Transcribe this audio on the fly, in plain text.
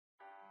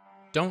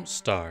Don't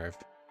Starve.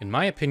 In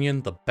my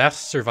opinion, the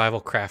best survival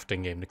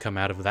crafting game to come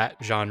out of that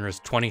genre's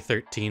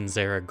 2013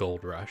 Zara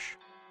Gold Rush.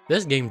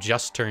 This game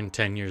just turned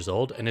 10 years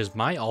old and is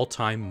my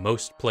all-time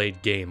most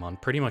played game on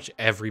pretty much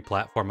every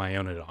platform I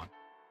own it on.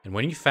 And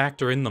when you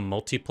factor in the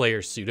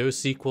multiplayer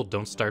pseudo-sequel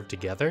Don't Starve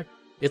Together,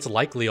 it's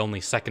likely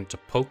only second to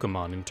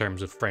Pokemon in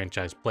terms of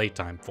franchise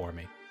playtime for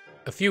me.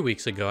 A few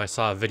weeks ago I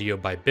saw a video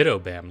by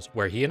Bitobams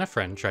where he and a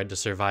friend tried to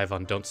survive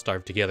on Don't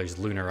Starve Together's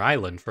Lunar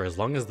Island for as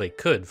long as they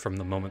could from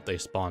the moment they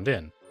spawned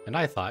in, and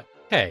I thought,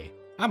 hey,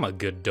 I'm a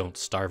good Don't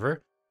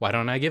Starver, why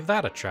don't I give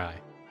that a try?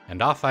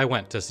 And off I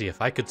went to see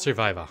if I could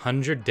survive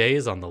 100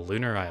 days on the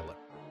Lunar Island.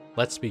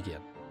 Let's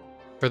begin.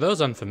 For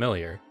those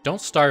unfamiliar,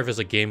 Don't Starve is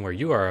a game where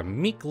you are a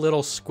meek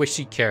little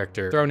squishy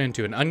character thrown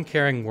into an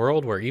uncaring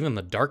world where even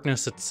the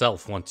darkness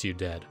itself wants you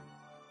dead.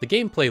 The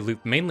gameplay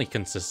loop mainly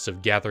consists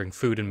of gathering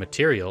food and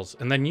materials,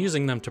 and then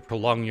using them to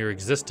prolong your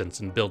existence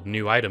and build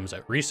new items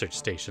at research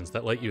stations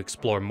that let you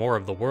explore more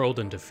of the world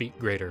and defeat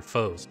greater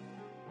foes.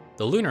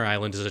 The Lunar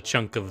Island is a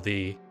chunk of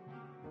the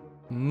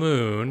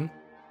moon,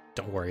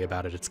 don't worry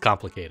about it, it's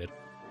complicated,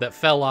 that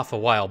fell off a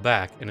while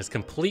back and is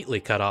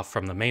completely cut off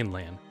from the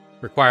mainland,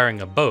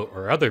 requiring a boat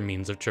or other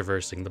means of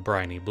traversing the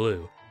briny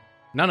blue.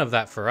 None of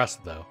that for us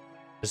though.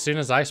 As soon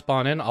as I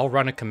spawn in, I'll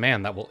run a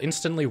command that will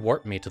instantly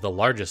warp me to the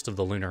largest of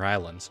the lunar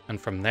islands,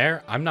 and from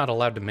there, I'm not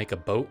allowed to make a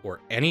boat or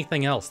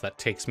anything else that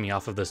takes me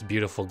off of this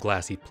beautiful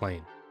glassy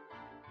plain.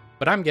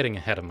 But I'm getting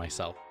ahead of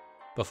myself.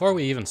 Before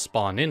we even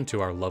spawn into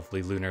our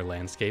lovely lunar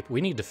landscape, we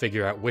need to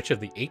figure out which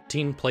of the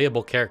 18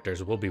 playable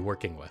characters we'll be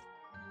working with.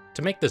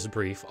 To make this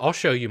brief, I'll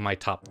show you my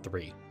top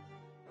 3.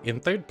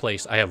 In third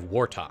place, I have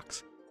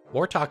Wartox.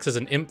 Wartox is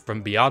an imp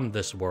from beyond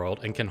this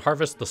world and can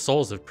harvest the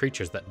souls of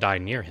creatures that die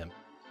near him.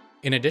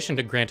 In addition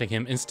to granting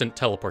him instant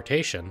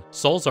teleportation,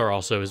 souls are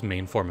also his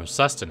main form of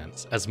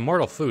sustenance, as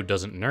mortal food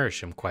doesn't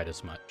nourish him quite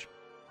as much.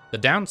 The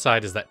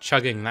downside is that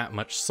chugging that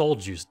much soul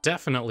juice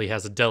definitely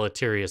has a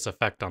deleterious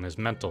effect on his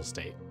mental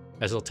state,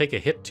 as he'll take a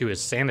hit to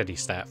his sanity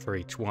stat for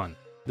each one.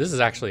 This is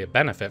actually a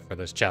benefit for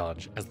this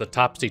challenge, as the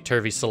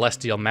topsy-turvy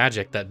celestial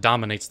magic that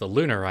dominates the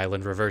lunar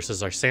island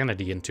reverses our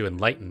sanity into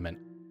enlightenment,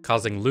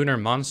 causing lunar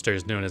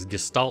monsters known as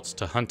gestalts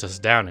to hunt us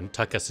down and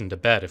tuck us into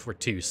bed if we're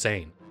too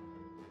sane.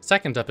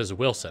 Second up is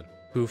Wilson,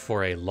 who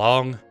for a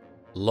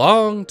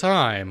long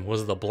time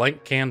was the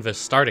blank canvas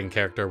starting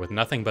character with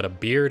nothing but a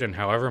beard and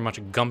however much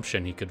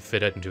gumption he could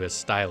fit into his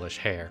stylish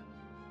hair.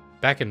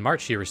 Back in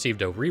March he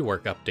received a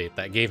rework update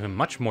that gave him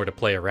much more to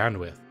play around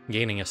with,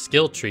 gaining a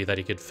skill tree that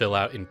he could fill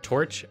out in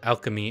torch,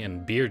 alchemy,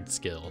 and beard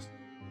skills.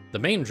 The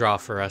main draw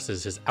for us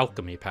is his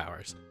alchemy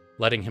powers,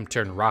 letting him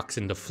turn rocks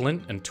into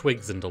flint and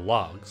twigs into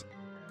logs.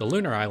 The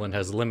lunar island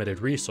has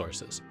limited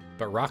resources,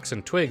 but rocks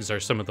and twigs are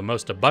some of the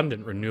most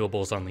abundant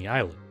renewables on the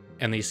island,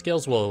 and these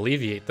skills will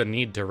alleviate the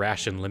need to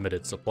ration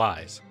limited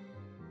supplies.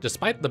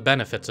 Despite the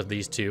benefits of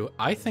these two,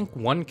 I think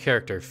one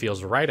character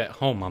feels right at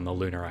home on the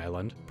lunar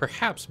island,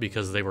 perhaps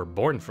because they were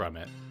born from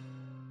it.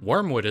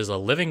 Wormwood is a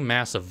living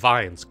mass of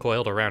vines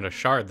coiled around a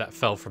shard that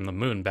fell from the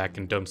moon back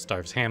in Don't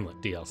Starve's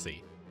Hamlet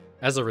DLC.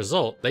 As a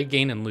result, they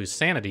gain and lose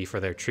sanity for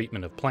their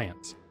treatment of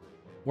plants.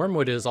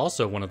 Wormwood is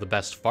also one of the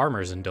best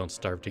farmers in Don't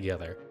Starve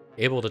Together,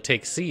 able to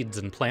take seeds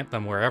and plant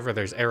them wherever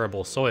there's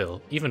arable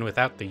soil, even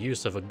without the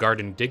use of a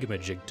garden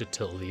digamajig to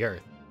till the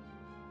earth.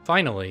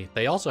 Finally,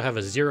 they also have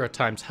a 0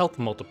 times health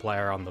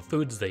multiplier on the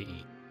foods they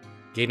eat,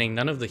 gaining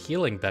none of the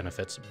healing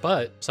benefits,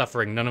 but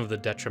suffering none of the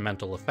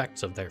detrimental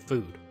effects of their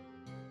food.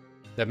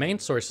 The main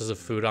sources of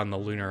food on the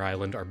lunar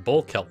island are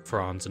bull kelp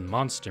fronds and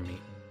monster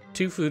meat,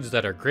 two foods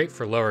that are great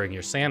for lowering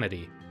your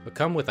sanity, but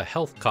come with a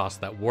health cost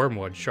that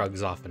Wormwood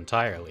shrugs off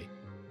entirely.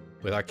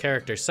 With our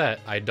character set,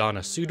 I don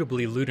a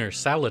suitably lunar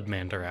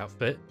salamander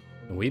outfit,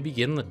 and we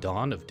begin the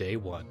dawn of day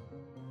 1.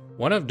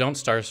 One of Don't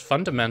Starve's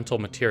fundamental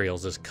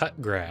materials is cut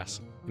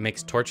grass. It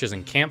makes torches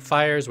and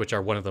campfires, which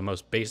are one of the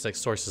most basic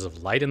sources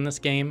of light in this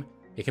game.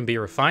 It can be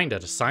refined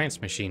at a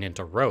science machine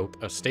into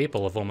rope, a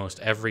staple of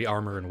almost every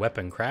armor and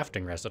weapon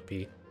crafting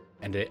recipe,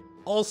 and it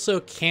also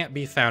can't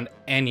be found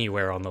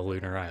anywhere on the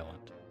lunar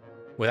island.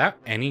 Without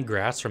any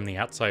grass from the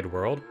outside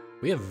world,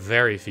 we have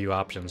very few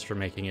options for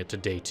making it to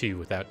day 2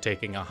 without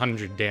taking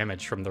 100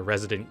 damage from the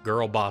resident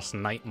girl boss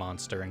night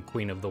monster and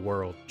queen of the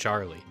world,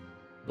 Charlie.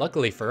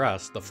 Luckily for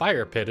us, the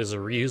fire pit is a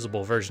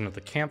reusable version of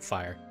the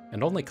campfire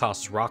and only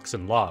costs rocks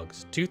and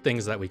logs, two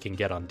things that we can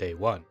get on day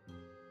 1.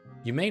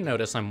 You may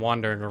notice I'm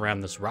wandering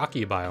around this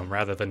rocky biome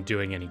rather than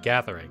doing any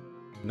gathering,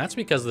 and that's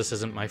because this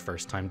isn't my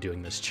first time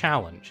doing this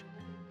challenge.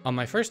 On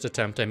my first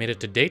attempt, I made it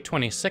to day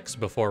 26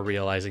 before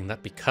realizing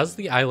that because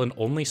the island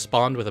only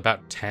spawned with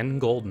about 10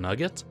 gold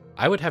nuggets,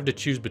 I would have to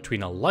choose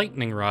between a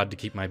lightning rod to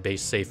keep my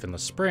base safe in the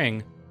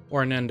spring,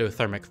 or an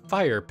endothermic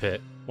fire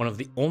pit, one of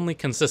the only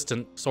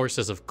consistent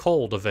sources of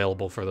cold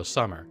available for the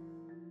summer.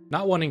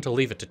 Not wanting to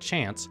leave it to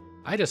chance,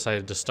 I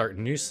decided to start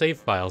new save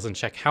files and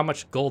check how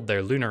much gold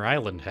their lunar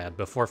island had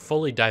before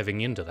fully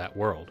diving into that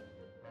world.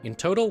 In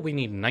total, we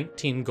need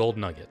 19 gold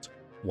nuggets,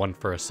 1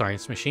 for a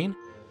science machine,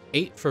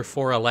 8 for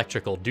 4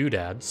 electrical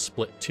doodads,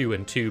 split 2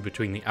 and 2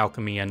 between the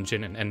alchemy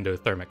engine and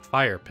endothermic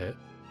fire pit,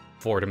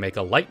 4 to make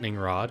a lightning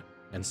rod,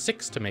 and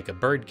 6 to make a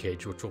bird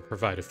cage, which will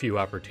provide a few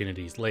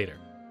opportunities later.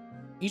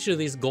 Each of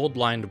these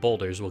gold-lined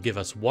boulders will give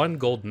us 1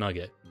 gold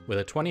nugget, with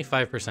a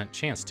 25%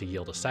 chance to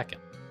yield a second.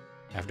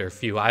 After a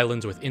few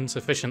islands with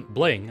insufficient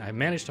bling, I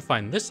managed to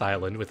find this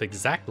island with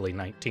exactly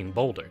 19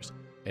 boulders,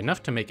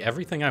 enough to make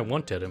everything I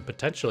wanted and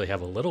potentially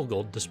have a little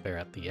gold to spare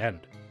at the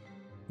end.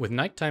 With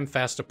nighttime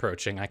fast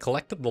approaching, I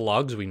collected the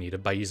logs we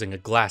needed by using a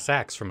glass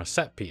axe from a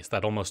set piece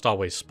that almost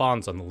always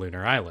spawns on the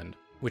Lunar Island,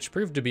 which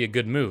proved to be a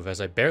good move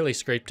as I barely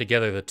scraped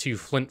together the 2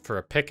 flint for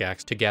a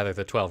pickaxe to gather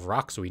the 12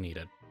 rocks we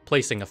needed,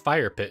 placing a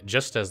fire pit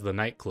just as the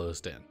night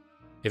closed in.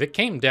 If it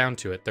came down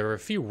to it, there were a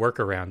few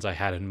workarounds I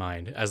had in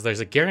mind, as there's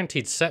a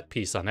guaranteed set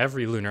piece on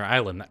every lunar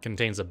island that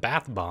contains a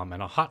bath bomb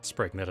and a hot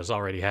spring that has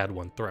already had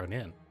one thrown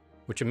in,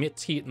 which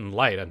emits heat and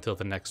light until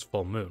the next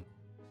full moon.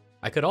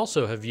 I could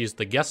also have used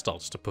the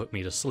gestalts to put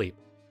me to sleep,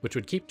 which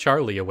would keep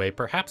Charlie away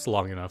perhaps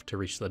long enough to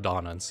reach the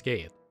dawn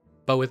unscathed.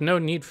 But with no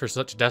need for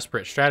such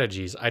desperate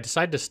strategies, I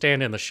decided to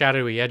stand in the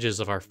shadowy edges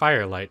of our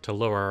firelight to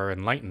lower our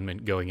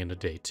enlightenment going into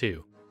day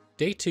 2.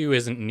 Day 2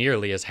 isn't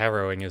nearly as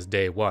harrowing as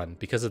day 1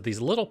 because of these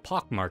little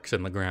pockmarks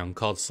in the ground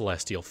called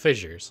celestial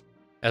fissures.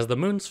 As the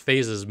moon's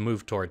phases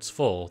move towards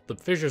full, the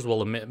fissures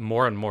will emit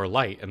more and more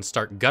light and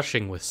start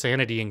gushing with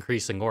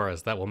sanity-increasing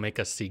auras that will make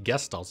us see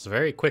gestalts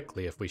very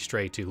quickly if we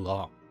stray too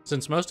long.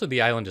 Since most of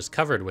the island is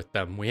covered with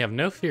them, we have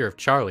no fear of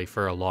Charlie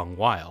for a long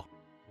while.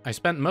 I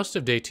spent most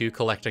of day 2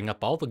 collecting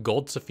up all the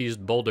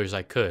gold-suffused boulders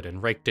I could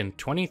and raked in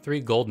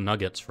 23 gold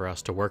nuggets for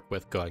us to work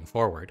with going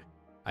forward.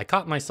 I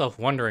caught myself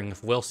wondering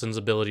if Wilson's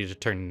ability to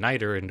turn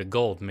niter into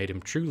gold made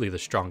him truly the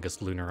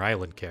strongest Lunar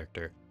Island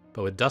character,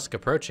 but with dusk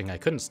approaching I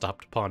couldn't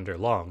stop to ponder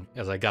long,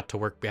 as I got to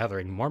work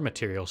gathering more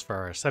materials for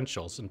our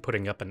essentials and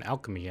putting up an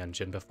alchemy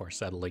engine before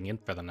settling in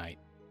for the night.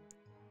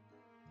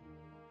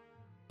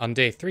 On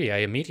day 3 I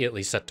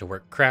immediately set to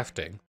work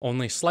crafting,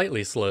 only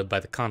slightly slowed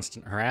by the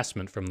constant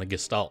harassment from the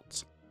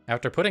gestalts.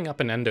 After putting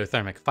up an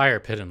endothermic fire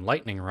pit and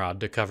lightning rod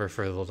to cover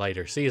for the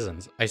lighter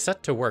seasons, I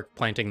set to work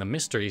planting the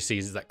mystery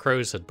seeds that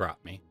crows had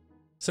brought me.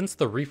 Since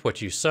the Reap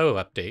What You Sow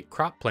update,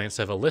 crop plants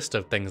have a list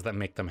of things that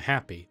make them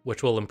happy,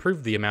 which will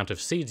improve the amount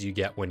of seeds you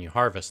get when you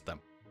harvest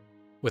them.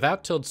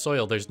 Without tilled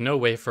soil, there's no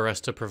way for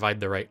us to provide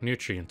the right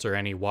nutrients or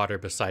any water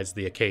besides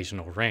the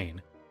occasional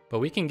rain, but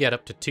we can get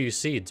up to 2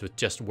 seeds with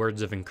just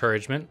words of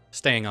encouragement,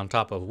 staying on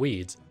top of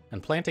weeds,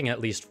 and planting at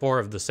least 4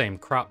 of the same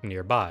crop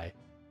nearby.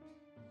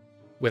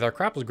 With our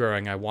crops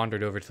growing, I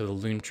wandered over to the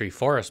Loon Tree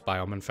Forest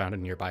biome and found a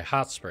nearby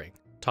hot spring,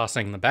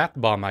 tossing the bath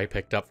bomb I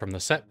picked up from the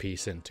set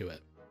piece into it.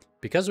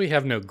 Because we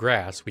have no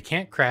grass, we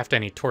can't craft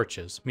any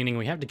torches, meaning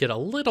we have to get a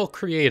little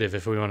creative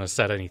if we want to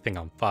set anything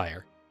on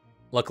fire.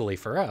 Luckily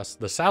for us,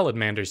 the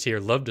salamanders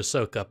here love to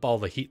soak up all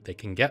the heat they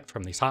can get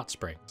from these hot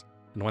springs,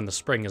 and when the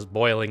spring is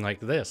boiling like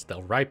this,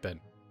 they'll ripen,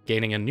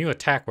 gaining a new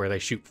attack where they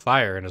shoot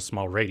fire in a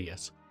small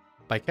radius.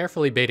 By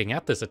carefully baiting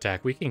at this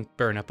attack, we can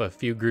burn up a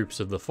few groups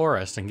of the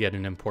forest and get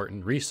an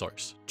important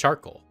resource,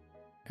 charcoal.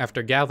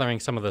 After gathering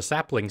some of the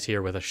saplings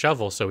here with a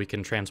shovel so we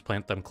can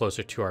transplant them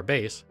closer to our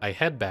base, I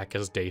head back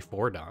as day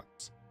 4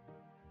 dawns.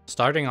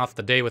 Starting off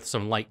the day with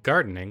some light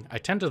gardening, I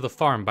tend to the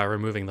farm by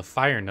removing the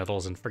fire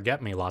nettles and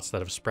forget-me-lots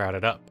that have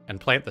sprouted up, and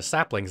plant the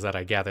saplings that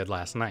I gathered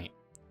last night.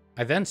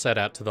 I then set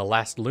out to the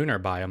last lunar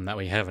biome that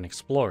we haven't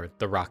explored,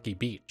 the Rocky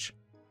Beach.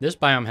 This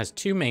biome has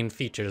 2 main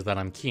features that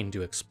I'm keen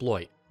to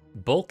exploit: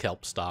 bull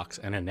kelp stalks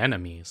and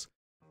anemones.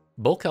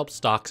 Bull kelp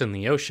stalks in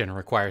the ocean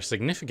require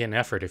significant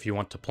effort if you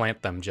want to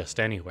plant them just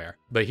anywhere,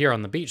 but here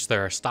on the beach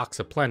there are stalks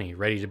aplenty,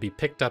 ready to be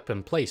picked up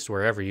and placed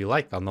wherever you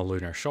like on the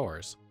lunar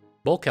shores.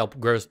 Bull kelp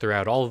grows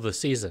throughout all of the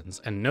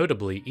seasons, and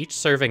notably, each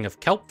serving of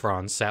kelp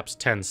fronds saps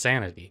 10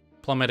 sanity,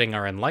 plummeting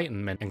our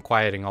enlightenment and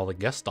quieting all the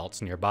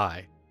gestalts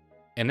nearby.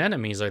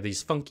 Anemones are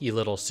these funky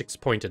little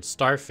 6-pointed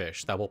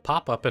starfish that will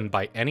pop up and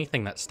bite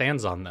anything that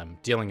stands on them,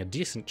 dealing a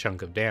decent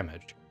chunk of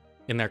damage.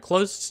 In their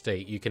closed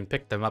state, you can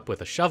pick them up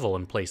with a shovel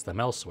and place them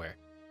elsewhere,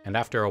 and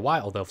after a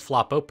while they'll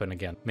flop open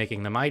again,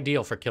 making them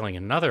ideal for killing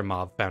another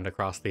mob found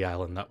across the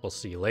island that we'll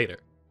see later.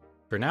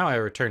 For now I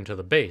return to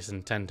the base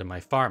and tend to my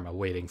farm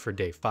awaiting for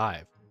day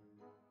 5.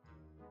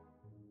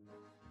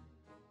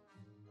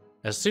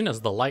 As soon as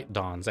the light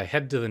dawns, I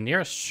head to the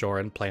nearest shore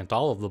and plant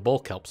all of the bull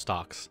kelp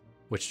stalks,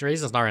 which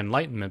raises our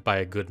enlightenment by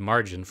a good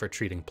margin for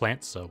treating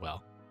plants so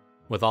well.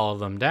 With all of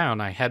them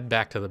down, I head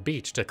back to the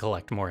beach to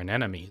collect more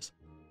anemones.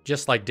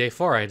 Just like day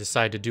 4, I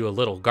decide to do a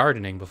little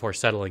gardening before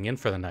settling in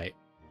for the night,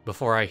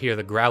 before I hear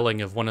the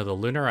growling of one of the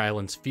Lunar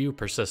Island's few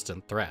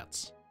persistent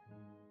threats.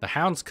 The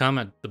hounds come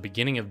at the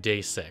beginning of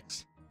day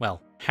 6.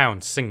 Well,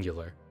 hounds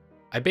singular.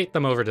 I bait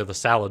them over to the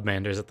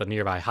salamanders at the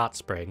nearby hot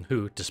spring,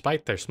 who,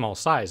 despite their small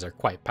size, are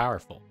quite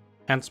powerful,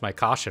 hence my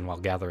caution while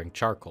gathering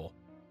charcoal.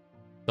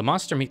 The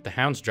monster meat the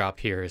hounds drop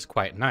here is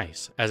quite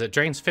nice, as it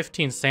drains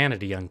 15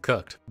 sanity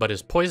uncooked, but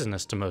is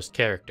poisonous to most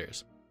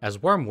characters,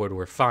 as wormwood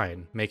were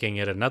fine, making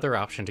it another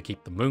option to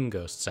keep the moon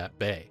ghosts at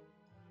bay.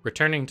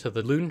 Returning to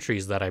the loon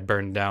trees that I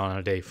burned down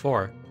on day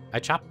 4, I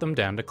chopped them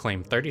down to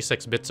claim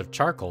 36 bits of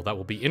charcoal that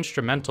will be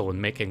instrumental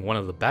in making one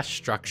of the best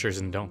structures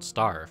in Don't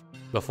Starve,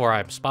 before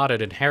I'm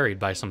spotted and harried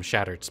by some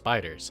shattered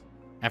spiders.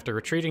 After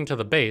retreating to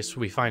the base,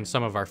 we find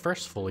some of our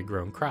first fully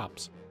grown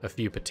crops, a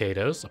few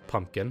potatoes, a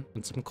pumpkin,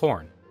 and some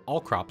corn,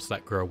 all crops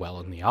that grow well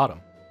in the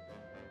autumn.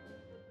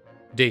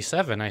 Day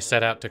 7, I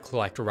set out to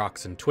collect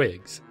rocks and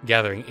twigs,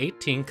 gathering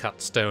 18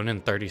 cut stone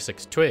and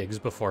 36 twigs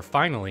before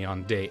finally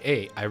on day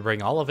 8 I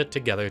bring all of it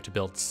together to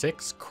build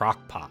 6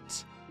 crock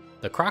pots.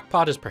 The crock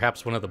pot is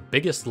perhaps one of the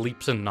biggest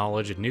leaps in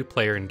knowledge a new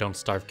player in Don't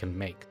Starve can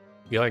make,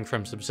 going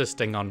from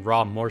subsisting on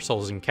raw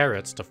morsels and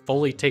carrots to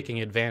fully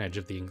taking advantage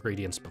of the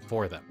ingredients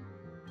before them.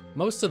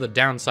 Most of the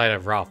downside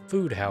of raw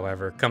food,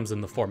 however, comes in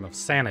the form of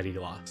sanity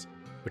loss,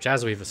 which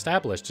as we've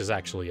established is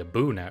actually a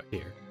boon out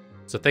here.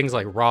 So things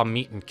like raw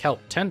meat and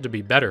kelp tend to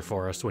be better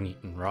for us when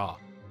eaten raw.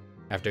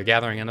 After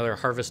gathering another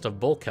harvest of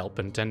bull kelp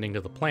and tending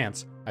to the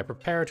plants, I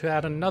prepare to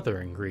add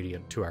another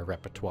ingredient to our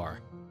repertoire.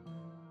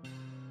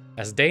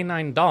 As day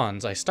 9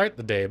 dawns, I start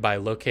the day by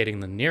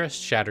locating the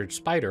nearest shattered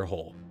spider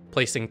hole,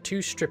 placing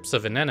 2 strips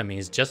of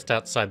anemones just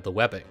outside the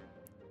webbing.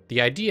 The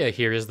idea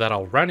here is that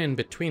I'll run in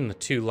between the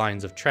 2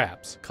 lines of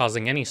traps,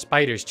 causing any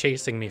spiders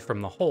chasing me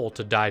from the hole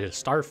to die to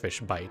starfish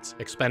bites,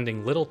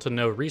 expending little to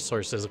no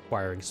resources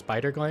acquiring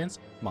spider glands,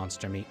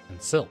 monster meat,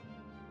 and silk.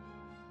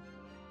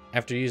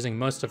 After using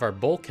most of our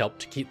bull kelp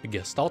to keep the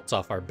gestalts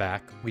off our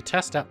back, we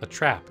test out the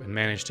trap and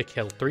manage to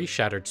kill 3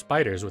 shattered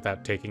spiders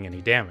without taking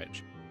any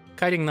damage.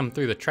 Kiting them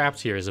through the traps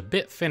here is a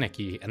bit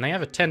finicky, and they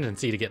have a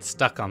tendency to get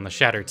stuck on the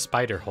shattered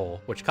spider hole,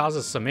 which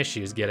causes some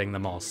issues getting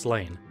them all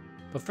slain.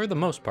 But for the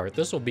most part,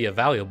 this will be a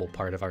valuable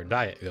part of our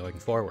diet going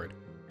forward.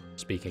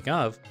 Speaking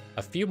of,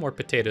 a few more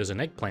potatoes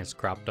and eggplants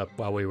cropped up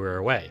while we were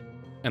away,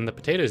 and the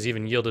potatoes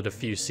even yielded a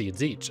few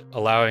seeds each,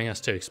 allowing us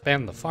to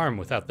expand the farm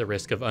without the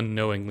risk of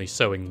unknowingly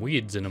sowing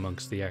weeds in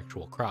amongst the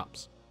actual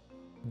crops.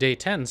 Day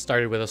 10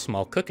 started with a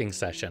small cooking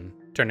session,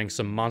 turning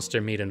some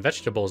monster meat and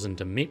vegetables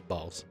into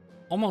meatballs.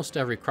 Almost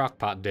every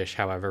crockpot dish,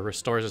 however,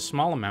 restores a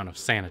small amount of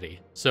sanity,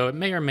 so it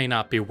may or may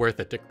not be worth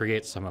it to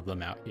create some of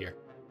them out here.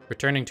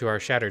 Returning to our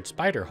shattered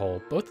spider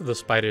hole, both of the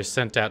spiders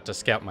sent out to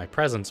scout my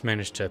presence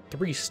managed to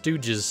Three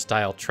Stooges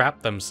style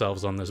trap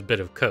themselves on this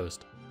bit of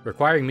coast,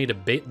 requiring me to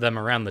bait them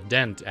around the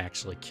den to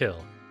actually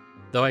kill.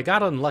 Though I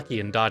got unlucky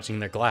in dodging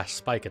their glass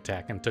spike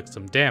attack and took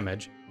some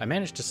damage, I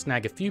managed to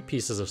snag a few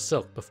pieces of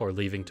silk before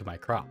leaving to my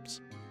crops.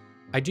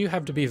 I do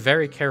have to be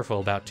very careful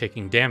about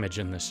taking damage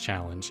in this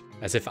challenge,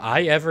 as if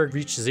I ever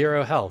reach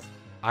 0 health,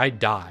 I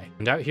die,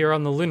 and out here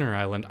on the Lunar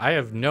Island, I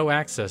have no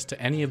access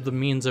to any of the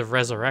means of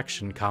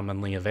resurrection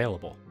commonly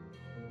available.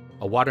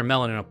 A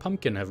watermelon and a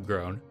pumpkin have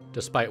grown,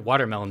 despite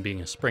watermelon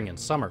being a spring and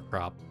summer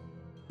crop.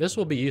 This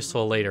will be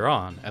useful later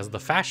on, as the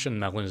fashion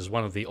melon is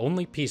one of the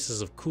only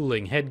pieces of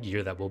cooling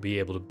headgear that we'll be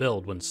able to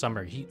build when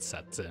summer heat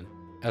sets in.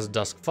 As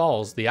dusk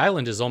falls, the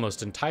island is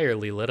almost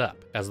entirely lit up,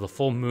 as the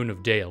full moon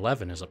of day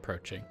 11 is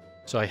approaching.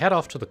 So I head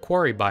off to the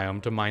quarry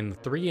biome to mine the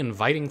 3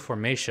 inviting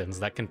formations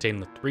that contain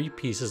the 3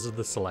 pieces of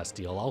the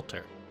celestial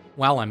altar.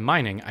 While I'm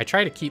mining, I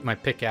try to keep my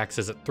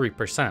pickaxes at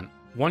 3%,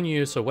 1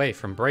 use away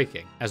from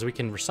breaking, as we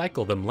can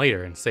recycle them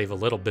later and save a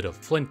little bit of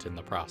flint in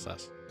the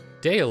process.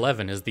 Day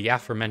 11 is the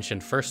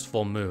aforementioned first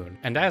full moon,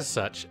 and as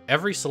such,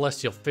 every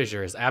celestial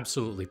fissure is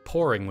absolutely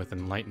pouring with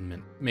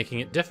enlightenment, making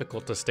it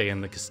difficult to stay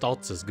in the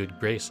Gestalts' good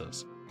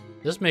graces.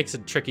 This makes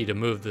it tricky to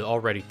move the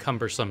already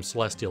cumbersome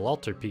celestial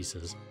altar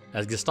pieces,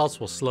 as Gestalts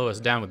will slow us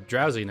down with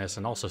drowsiness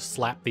and also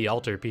slap the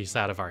altar piece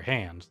out of our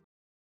hands.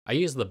 I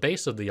use the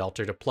base of the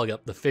altar to plug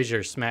up the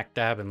fissure smack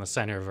dab in the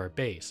center of our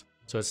base,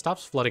 so it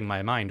stops flooding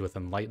my mind with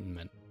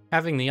enlightenment.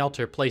 Having the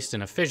altar placed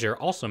in a fissure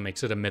also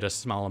makes it emit a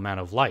small amount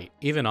of light,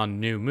 even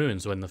on new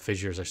moons when the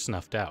fissures are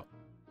snuffed out.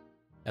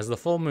 As the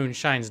full moon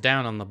shines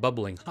down on the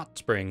bubbling hot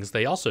springs,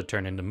 they also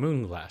turn into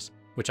moonglass,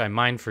 which I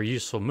mine for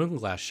useful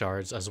moonglass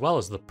shards as well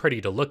as the pretty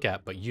to look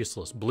at but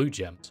useless blue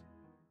gems.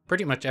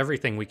 Pretty much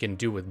everything we can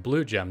do with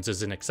blue gems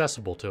is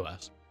inaccessible to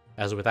us,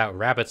 as without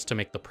rabbits to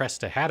make the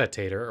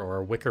Prestidigitator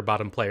or a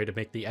Wickerbottom player to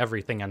make the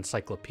Everything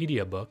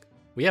Encyclopedia book,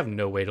 we have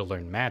no way to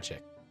learn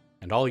magic,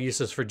 and all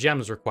uses for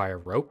gems require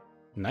rope,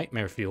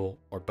 nightmare fuel,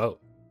 or both.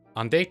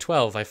 On day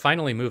 12, I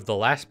finally moved the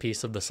last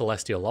piece of the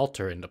Celestial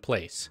Altar into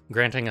place,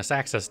 granting us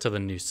access to the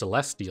new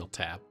Celestial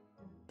tab.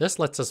 This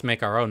lets us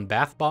make our own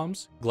bath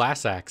bombs,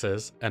 glass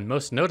axes, and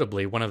most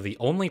notably one of the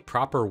only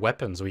proper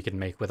weapons we can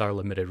make with our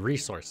limited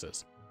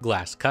resources,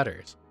 glass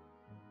cutters.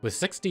 With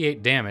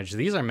 68 damage,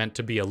 these are meant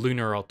to be a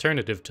lunar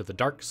alternative to the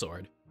Dark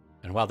Sword,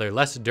 and while they're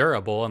less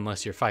durable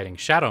unless you're fighting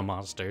shadow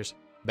monsters,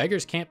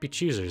 beggars can't be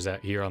choosers out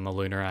here on the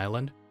Lunar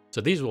Island,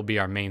 so these will be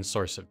our main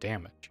source of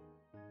damage.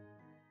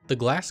 The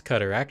glass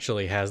cutter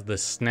actually has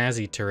this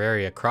snazzy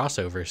Terraria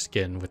crossover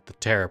skin with the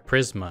Terra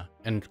Prisma,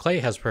 and Klei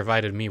has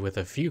provided me with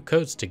a few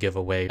codes to give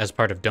away as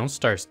part of Don't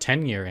Starve's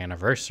 10-year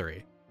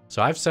anniversary.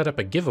 So I've set up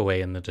a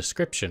giveaway in the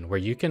description where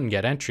you can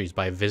get entries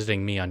by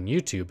visiting me on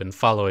YouTube and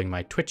following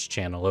my Twitch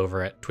channel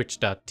over at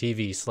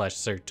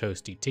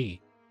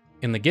twitch.tv/SirToastyT.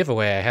 In the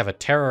giveaway I have a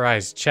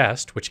terrorized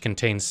chest which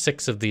contains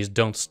 6 of these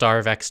Don't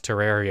Starve X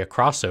Terraria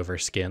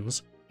crossover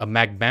skins, a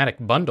magmatic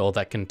bundle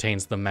that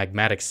contains the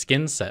magmatic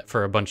skin set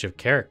for a bunch of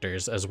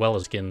characters, as well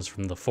as skins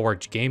from the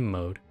Forge game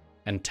mode,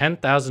 and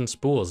 10,000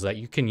 spools that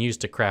you can use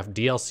to craft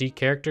DLC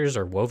characters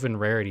or woven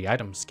rarity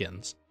item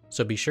skins.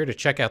 So be sure to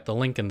check out the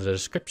link in the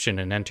description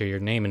and enter your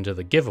name into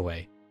the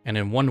giveaway. And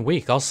in 1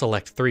 week, I'll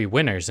select 3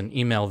 winners and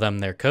email them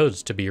their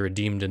codes to be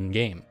redeemed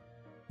in-game.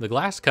 The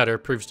glass cutter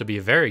proves to be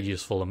very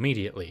useful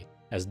immediately,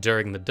 as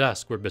during the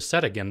dusk we're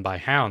beset again by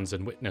hounds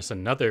and witness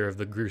another of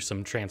the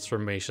gruesome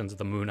transformations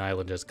the Moon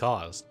Island has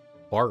caused: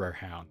 horror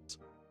hounds.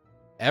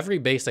 Every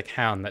basic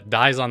hound that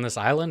dies on this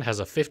island has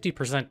a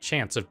 50%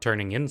 chance of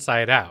turning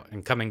inside out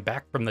and coming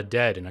back from the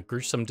dead in a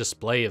gruesome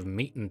display of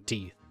meat and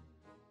teeth.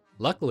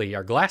 Luckily,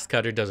 our glass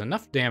cutter does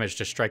enough damage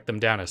to strike them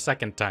down a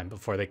second time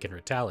before they can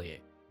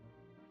retaliate.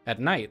 At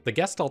night, the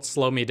Gestalts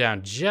slow me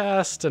down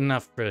just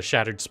enough for a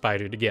shattered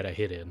spider to get a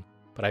hit in,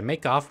 but I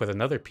make off with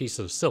another piece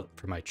of silk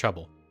for my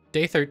trouble.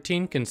 Day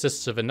 13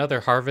 consists of another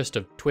harvest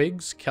of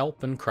twigs,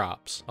 kelp, and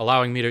crops,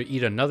 allowing me to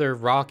eat another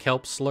raw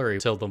kelp slurry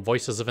till the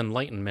voices of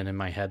enlightenment in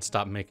my head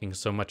stop making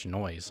so much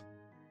noise.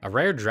 A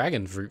rare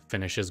dragon fruit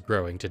finishes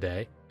growing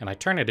today, and I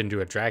turn it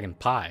into a dragon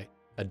pie,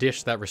 a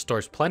dish that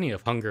restores plenty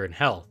of hunger and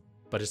health,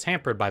 but is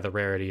hampered by the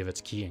rarity of its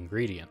key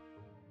ingredient.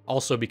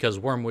 Also, because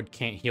wormwood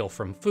can't heal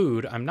from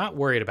food, I'm not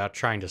worried about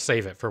trying to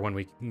save it for when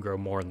we can grow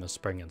more in the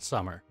spring and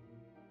summer.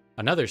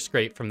 Another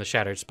scrape from the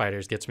shattered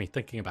spiders gets me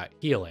thinking about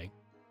healing.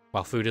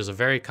 While food is a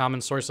very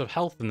common source of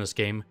health in this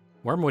game,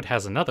 wormwood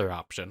has another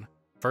option: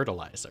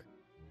 fertilizer.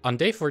 On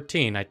day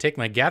 14, I take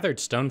my gathered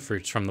stone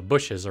fruits from the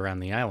bushes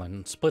around the island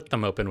and split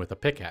them open with a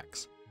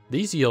pickaxe.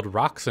 These yield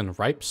rocks and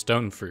ripe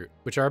stone fruit,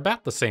 which are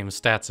about the same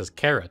stats as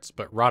carrots,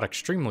 but rot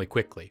extremely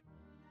quickly.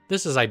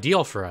 This is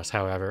ideal for us,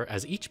 however,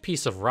 as each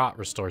piece of rot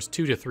restores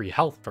 2 to 3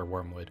 health for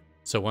wormwood,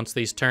 so once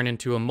these turn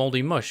into a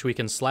moldy mush, we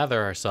can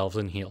slather ourselves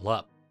and heal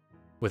up.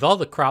 With all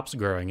the crops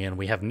growing in,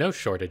 we have no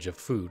shortage of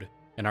food,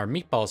 and our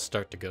meatballs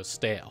start to go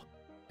stale.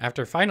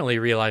 After finally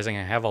realizing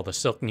I have all the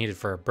silk needed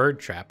for a bird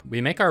trap,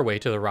 we make our way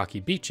to the rocky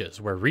beaches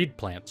where reed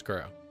plants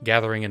grow,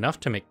 gathering enough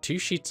to make 2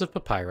 sheets of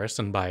papyrus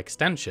and by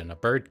extension a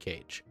bird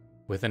cage.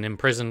 With an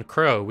imprisoned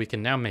crow, we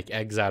can now make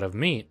eggs out of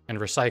meat and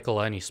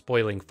recycle any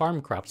spoiling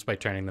farm crops by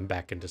turning them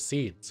back into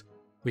seeds.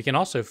 We can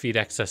also feed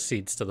excess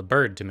seeds to the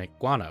bird to make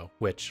guano,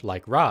 which,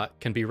 like rot,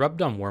 can be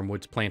rubbed on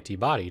wormwood's planty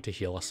body to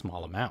heal a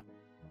small amount.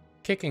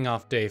 Kicking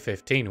off day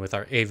 15 with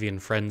our avian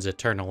friend's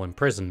eternal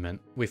imprisonment,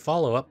 we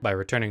follow up by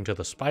returning to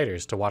the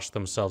spiders to watch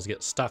themselves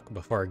get stuck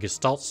before a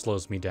gestalt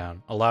slows me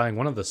down, allowing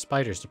one of the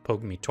spiders to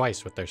poke me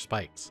twice with their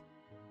spikes.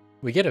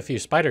 We get a few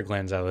spider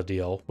glands out of the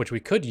deal, which we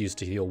could use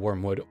to heal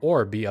wormwood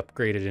or be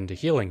upgraded into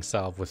healing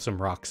salve with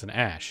some rocks and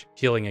ash,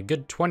 healing a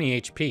good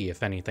 20 HP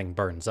if anything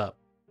burns up.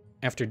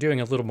 After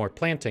doing a little more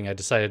planting, I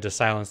decided to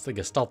silence the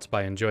gestalts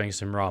by enjoying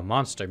some raw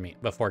monster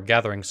meat before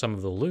gathering some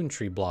of the loon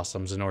tree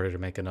blossoms in order to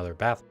make another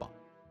bath bomb.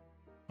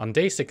 On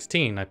day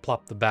 16, I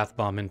plopped the bath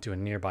bomb into a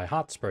nearby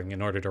hot spring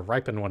in order to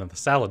ripen one of the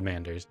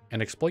salamanders,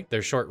 and exploit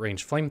their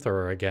short-range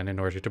flamethrower again in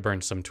order to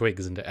burn some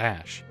twigs into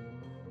ash.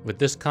 With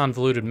this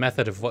convoluted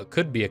method of what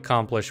could be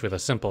accomplished with a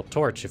simple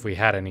torch if we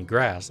had any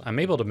grass, I'm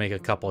able to make a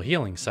couple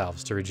healing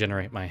salves to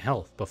regenerate my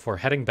health before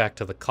heading back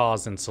to the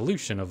cause and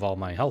solution of all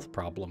my health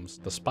problems,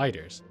 the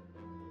spiders.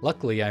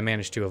 Luckily, I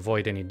managed to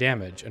avoid any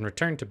damage and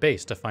return to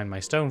base to find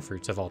my stone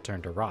fruits have all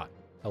turned to rot,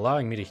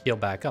 allowing me to heal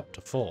back up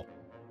to full.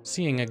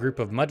 Seeing a group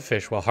of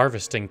mudfish while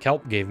harvesting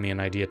kelp gave me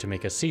an idea to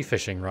make a sea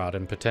fishing rod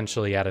and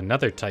potentially add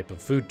another type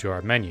of food to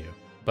our menu.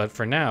 But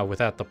for now,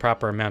 without the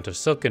proper amount of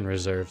silk in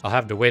reserve, I'll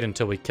have to wait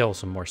until we kill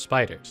some more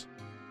spiders.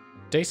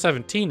 Day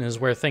 17 is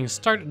where things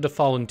started to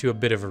fall into a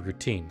bit of a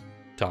routine.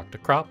 Talk to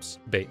crops,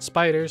 bait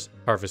spiders,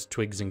 harvest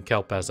twigs and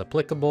kelp as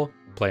applicable,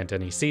 plant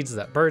any seeds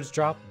that birds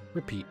drop,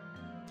 repeat.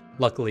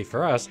 Luckily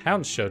for us,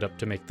 hounds showed up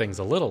to make things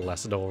a little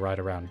less dull right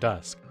around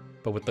dusk.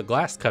 But with the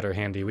glass cutter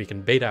handy, we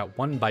can bait out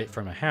 1 bite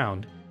from a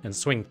hound and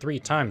swing 3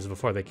 times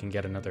before they can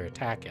get another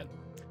attack in.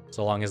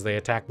 So long as they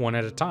attack 1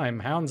 at a time,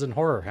 hounds and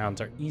horror hounds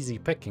are easy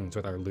pickings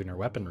with our lunar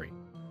weaponry,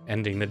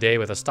 ending the day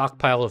with a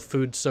stockpile of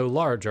food so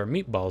large our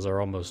meatballs are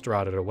almost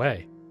rotted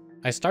away.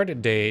 I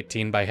started day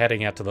 18 by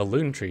heading out to the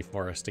loon tree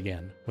forest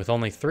again. With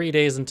only 3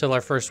 days until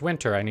our first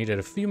winter, I needed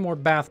a few more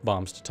bath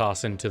bombs to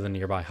toss into the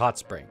nearby hot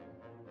spring.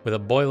 With a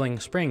boiling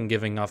spring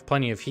giving off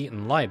plenty of heat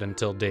and light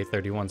until day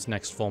 31's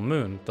next full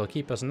moon, they'll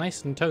keep us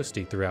nice and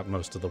toasty throughout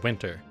most of the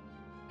winter.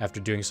 After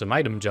doing some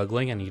item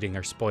juggling and eating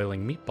our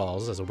spoiling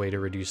meatballs as a way to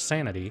reduce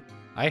sanity,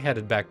 I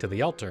headed back to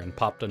the altar and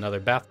popped another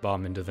bath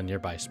bomb into the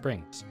nearby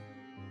springs.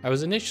 I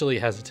was initially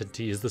hesitant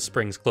to use the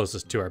springs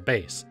closest to our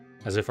base,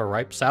 as if a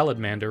ripe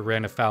salamander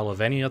ran afoul of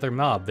any other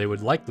mob, they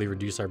would likely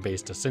reduce our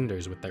base to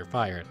cinders with their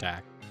fire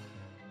attack.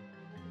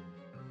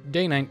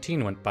 Day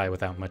 19 went by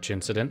without much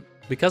incident.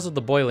 Because of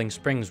the boiling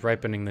springs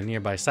ripening the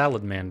nearby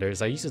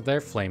salamanders, I used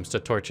their flames to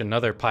torch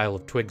another pile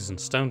of twigs and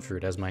stone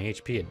fruit as my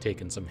HP had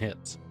taken some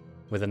hits.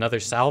 With another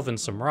salve and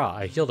some raw,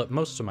 I healed up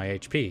most of my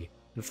HP,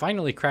 and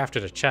finally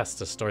crafted a chest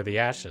to store the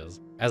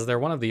ashes, as they're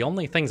one of the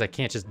only things I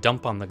can't just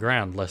dump on the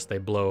ground lest they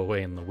blow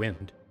away in the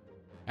wind.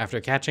 After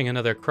catching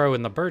another crow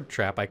in the bird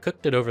trap, I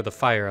cooked it over the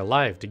fire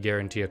alive to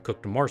guarantee a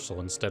cooked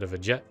morsel instead of a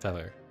jet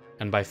feather.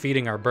 And by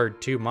feeding our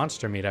bird 2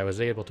 monster meat, I was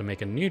able to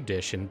make a new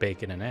dish in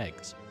bacon and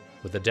eggs.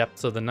 With the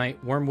depths of the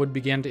night, wormwood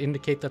began to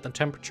indicate that the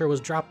temperature was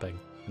dropping,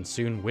 and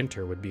soon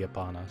winter would be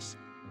upon us.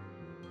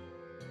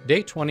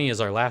 Day 20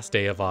 is our last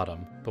day of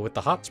autumn, but with the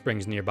hot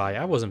springs nearby,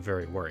 I wasn't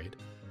very worried.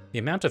 The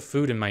amount of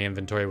food in my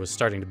inventory was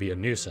starting to be a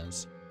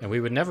nuisance, and we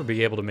would never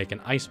be able to make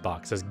an ice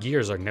box as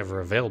gears are never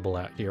available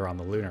out here on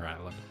the Lunar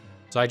Island.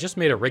 So I just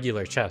made a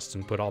regular chest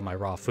and put all my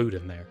raw food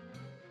in there.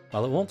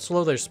 While it won't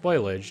slow their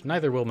spoilage,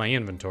 neither will my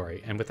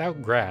inventory, and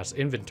without grass,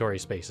 inventory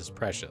space is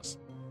precious.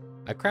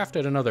 I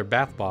crafted another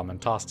bath bomb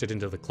and tossed it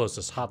into the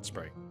closest hot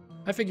spring.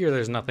 I figure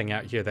there's nothing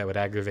out here that would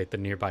aggravate the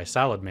nearby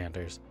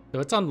salamanders,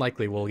 though it's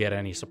unlikely we'll get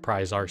any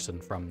surprise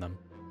arson from them.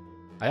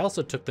 I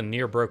also took the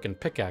near-broken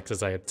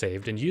pickaxes I had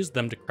saved and used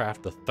them to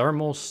craft the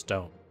thermal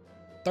stone.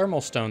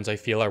 Thermal stones, I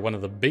feel, are one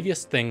of the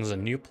biggest things a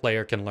new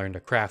player can learn to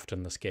craft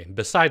in this game,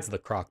 besides the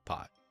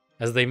crockpot,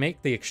 as they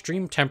make the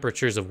extreme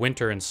temperatures of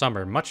winter and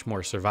summer much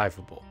more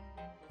survivable.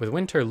 With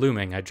winter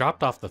looming, I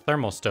dropped off the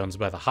thermal stones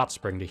by the hot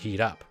spring to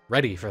heat up,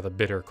 ready for the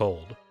bitter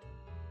cold.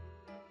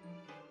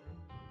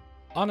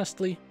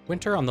 Honestly,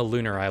 winter on the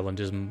Lunar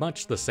Island is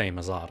much the same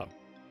as autumn.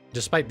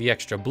 Despite the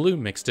extra blue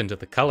mixed into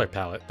the color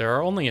palette, there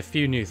are only a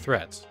few new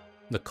threats.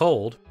 The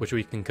cold, which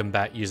we can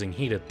combat using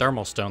heated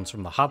thermal stones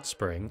from the hot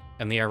spring,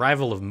 and the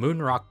arrival of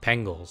moonrock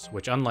pangolins,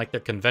 which unlike their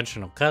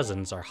conventional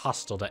cousins are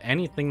hostile to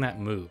anything that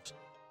moves,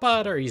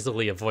 but are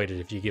easily avoided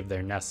if you give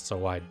their nests a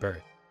wide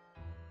berth.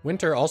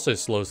 Winter also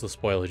slows the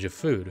spoilage of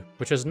food,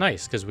 which is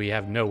nice because we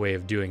have no way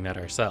of doing that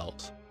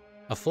ourselves.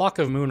 A flock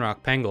of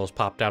moonrock pangolins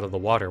popped out of the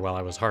water while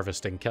I was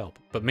harvesting kelp,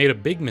 but made a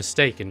big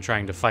mistake in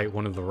trying to fight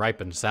one of the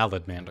ripened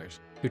salamanders,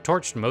 who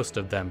torched most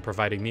of them,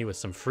 providing me with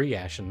some free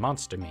ash and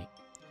monster meat.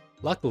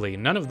 Luckily,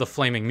 none of the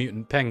flaming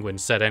mutant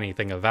penguins set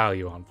anything of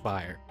value on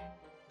fire.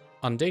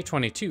 On day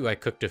 22, I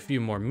cooked a few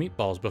more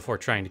meatballs before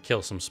trying to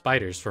kill some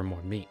spiders for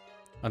more meat.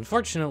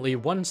 Unfortunately,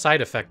 one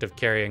side effect of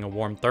carrying a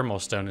warm thermal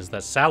stone is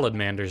that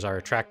salamanders are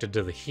attracted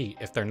to the heat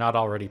if they're not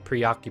already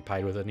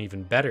preoccupied with an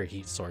even better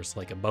heat source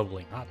like a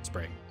bubbling hot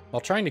spring. While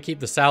trying to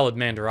keep the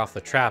salamander off the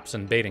traps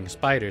and baiting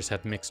spiders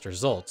had mixed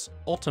results,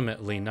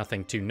 ultimately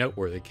nothing too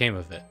noteworthy came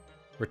of it.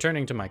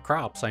 Returning to my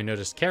crops, I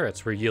noticed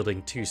carrots were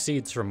yielding 2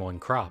 seeds from one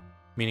crop,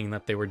 meaning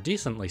that they were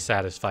decently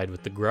satisfied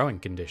with the growing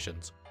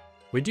conditions.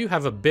 We do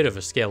have a bit of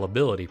a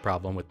scalability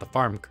problem with the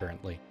farm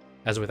currently,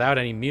 as without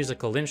any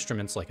musical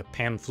instruments like a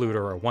pan flute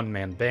or a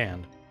one-man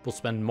band, we'll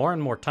spend more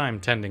and more time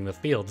tending the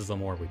fields the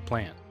more we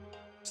plant.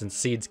 Since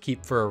seeds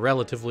keep for a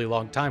relatively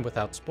long time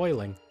without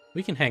spoiling,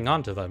 we can hang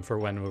on to them for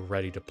when we're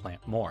ready to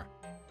plant more.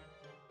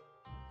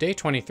 Day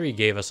 23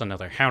 gave us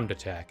another hound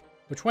attack,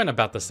 which went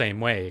about the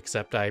same way,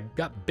 except I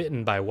got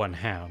bitten by one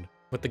hound.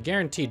 With the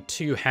guaranteed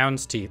 2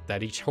 hound's teeth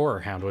that each horror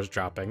hound was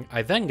dropping,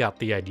 I then got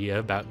the idea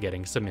about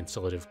getting some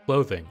insulative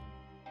clothing.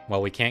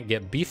 While we can't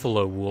get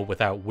beefalo wool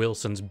without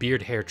Wilson's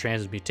beard hair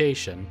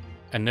transmutation,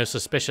 and no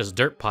suspicious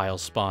dirt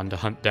piles spawn to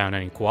hunt down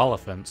any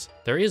koalefants,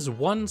 there is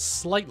one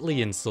slightly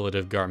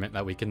insulative garment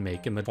that we can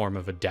make in the form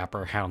of a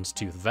dapper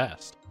houndstooth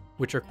vest,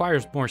 which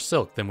requires more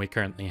silk than we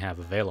currently have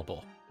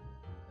available.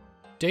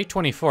 Day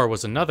 24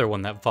 was another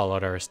one that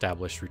followed our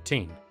established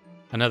routine.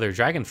 Another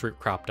dragon fruit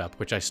cropped up,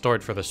 which I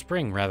stored for the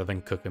spring rather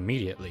than cook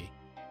immediately.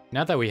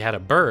 Now that we had a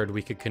bird,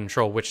 we could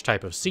control which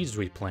type of seeds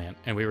we plant,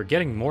 and we were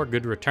getting more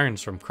good returns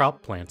from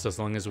crop plants as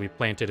long as we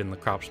planted in the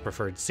crop's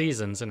preferred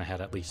seasons and had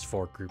at least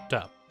 4 grouped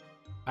up.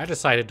 I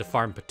decided to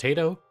farm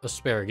potato,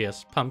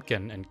 asparagus,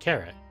 pumpkin, and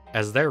carrot,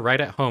 as they're right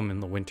at home in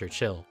the winter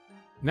chill.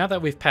 Now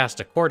that we've passed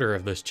a quarter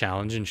of this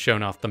challenge and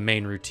shown off the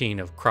main routine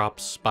of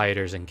crops,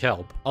 spiders, and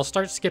kelp, I'll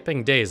start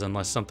skipping days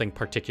unless something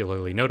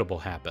particularly notable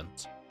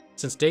happens.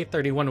 Since day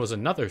 31 was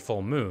another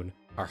full moon,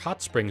 our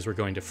hot springs were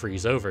going to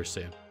freeze over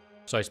soon.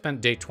 So I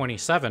spent day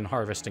 27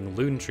 harvesting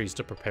loon trees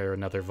to prepare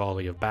another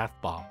volley of bath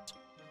bombs.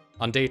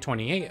 On day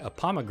 28, a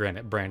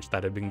pomegranate branch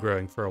that had been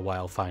growing for a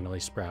while finally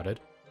sprouted.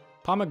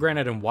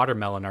 Pomegranate and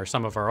watermelon are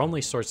some of our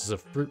only sources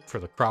of fruit for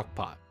the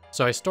crockpot,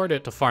 so I stored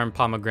it to farm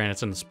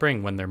pomegranates in the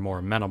spring when they're more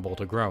amenable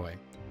to growing.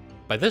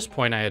 By this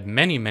point I had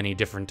many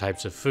different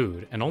types of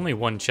food, and only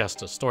one chest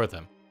to store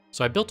them,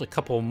 so I built a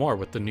couple more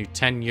with the new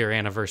 10-year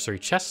anniversary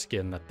chest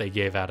skin that they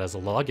gave out as a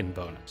login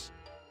bonus.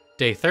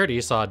 Day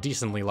 30 saw a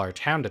decently large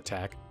hound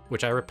attack,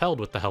 which I repelled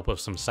with the help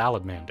of some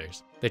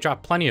salamanders. They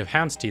dropped plenty of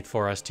hound's teeth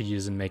for us to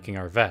use in making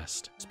our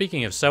vest.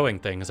 Speaking of sewing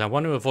things, I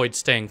want to avoid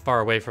staying far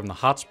away from the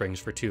hot springs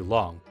for too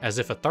long, as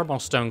if a thermal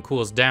stone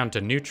cools down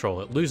to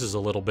neutral, it loses a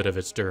little bit of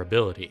its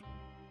durability.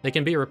 They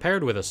can be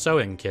repaired with a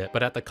sewing kit,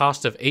 but at the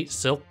cost of 8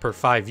 silk per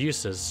 5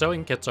 uses,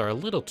 sewing kits are a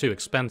little too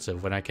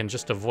expensive when I can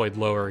just avoid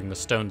lowering the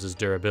stones'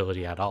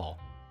 durability at all.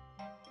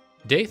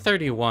 Day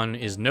 31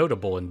 is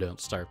notable in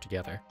Don't Starve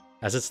Together,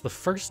 as it's the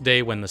first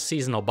day when the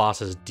seasonal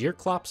bosses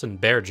Deerclops and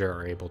Bearjar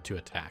are able to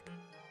attack.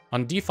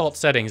 On default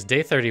settings,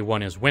 day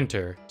 31 is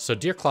winter, so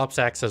Deerclops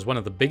acts as one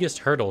of the biggest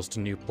hurdles to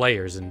new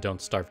players in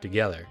Don't Starve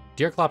Together.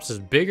 Deerclops is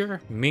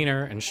bigger,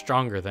 meaner, and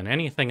stronger than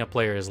anything a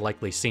player has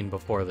likely seen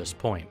before this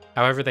point.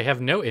 However, they have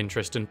no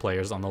interest in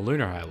players on the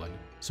Lunar Island,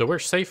 so we're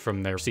safe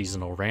from their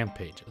seasonal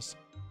rampages.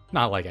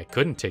 Not like I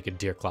couldn't take a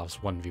Deerclops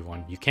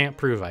 1v1, you can't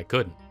prove I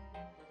couldn't.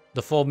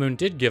 The full moon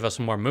did give us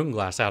more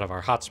moonglass out of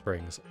our hot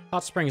springs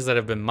that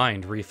have been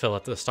mined refill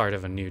at the start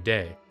of a new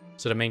day.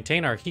 So to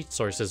maintain our heat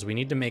sources, we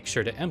need to make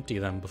sure to empty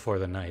them before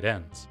the night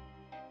ends.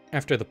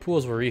 After the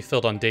pools were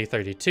refilled on day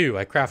 32,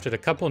 I crafted a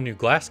couple new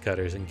glass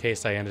cutters in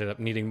case I ended up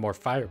needing more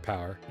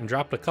firepower, and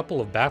dropped a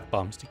couple of bath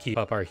bombs to keep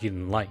up our heat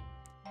and light.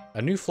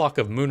 A new flock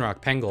of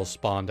moonrock pangolins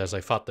spawned as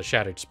I fought the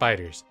shattered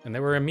spiders, and they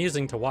were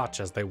amusing to watch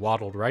as they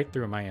waddled right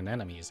through my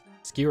enemies,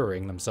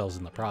 skewering themselves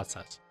in the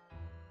process.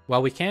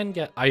 While we can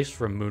get ice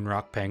from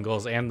moonrock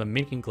pangolins and the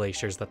mini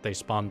glaciers that they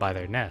spawn by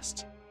their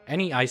nests,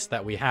 any ice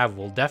that we have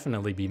will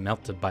definitely be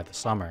melted by the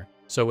summer,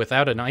 so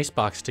without an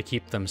icebox to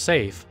keep them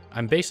safe,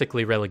 I'm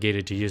basically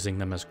relegated to using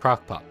them as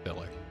crockpot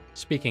filler.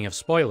 Speaking of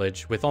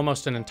spoilage, with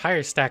almost an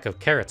entire stack of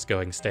carrots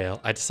going stale,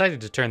 I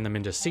decided to turn them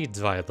into seeds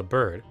via the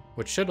bird,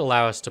 which should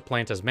allow us to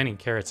plant as many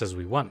carrots as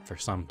we want for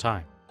some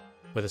time.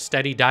 With a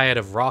steady diet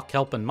of raw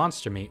kelp and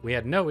monster meat, we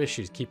had no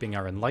issues keeping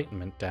our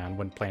enlightenment down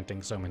when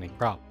planting so many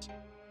crops.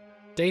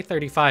 Day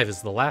 35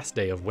 is the last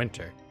day of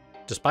winter.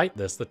 Despite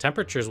this, the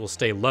temperatures will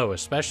stay low,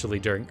 especially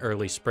during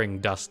early spring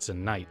dusts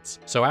and nights,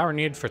 so our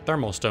need for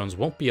thermal stones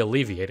won't be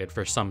alleviated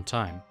for some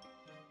time.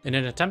 In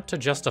an attempt to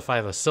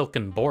justify the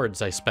silken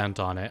boards I spent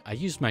on it, I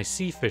used my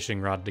sea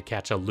fishing rod to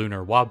catch a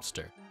lunar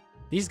lobster.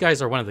 These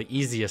guys are one of the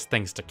easiest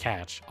things to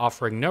catch,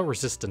 offering no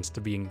resistance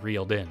to being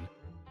reeled in.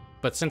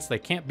 But since they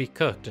can't be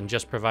cooked and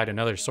just provide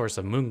another source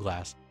of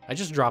moonglass, I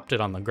just dropped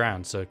it on the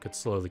ground so it could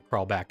slowly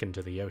crawl back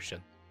into the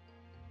ocean.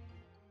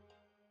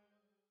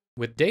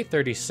 With day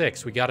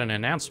 36, we got an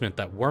announcement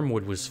that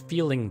Wormwood was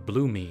feeling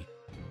bloomy.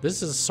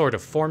 This is a sort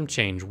of form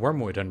change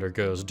Wormwood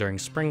undergoes during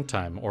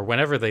springtime or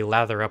whenever they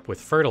lather up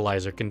with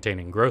fertilizer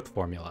containing growth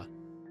formula.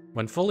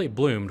 When fully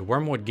bloomed,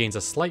 Wormwood gains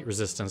a slight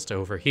resistance to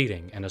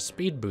overheating and a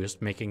speed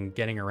boost, making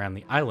getting around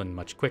the island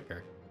much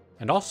quicker,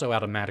 and also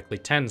automatically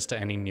tends to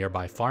any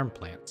nearby farm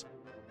plants.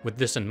 With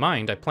this in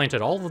mind, I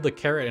planted all of the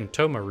carrot and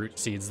toma root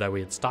seeds that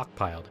we had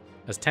stockpiled,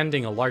 as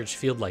tending a large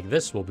field like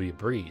this will be a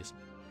breeze.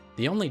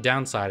 The only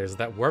downside is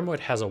that Wormwood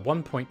has a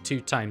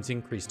 1.2 times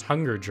increased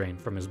hunger drain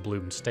from his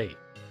bloomed state,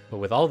 but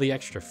with all the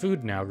extra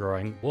food now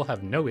growing, we'll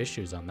have no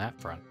issues on that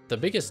front. The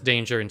biggest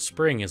danger in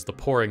spring is the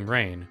pouring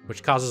rain,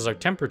 which causes our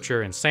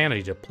temperature and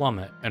sanity to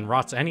plummet and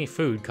rots any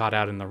food caught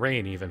out in the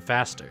rain even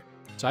faster,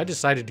 so I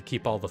decided to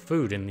keep all the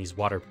food in these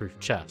waterproof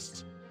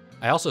chests.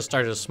 I also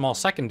started a small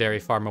secondary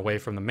farm away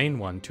from the main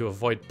one to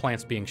avoid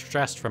plants being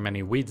stressed from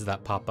any weeds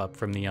that pop up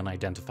from the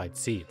unidentified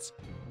seeds.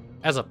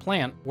 As a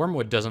plant,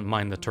 Wormwood doesn't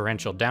mind the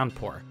torrential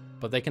downpour,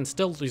 but they can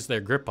still lose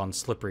their grip on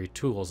slippery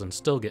tools and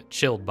still get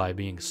chilled by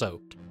being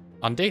soaked.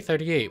 On day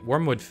 38,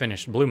 Wormwood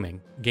finished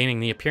blooming, gaining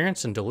the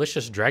appearance and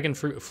delicious dragon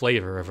fruit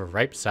flavor of a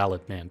ripe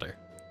salamander.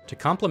 To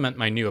complement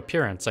my new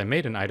appearance, I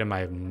made an item I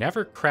have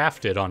never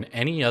crafted on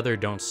any other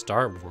Don't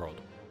Starve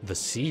world, the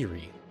sea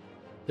wreath.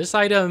 This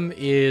item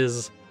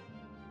is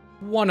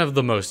one of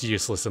the most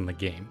useless in the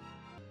game.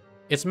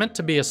 It's meant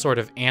to be a sort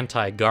of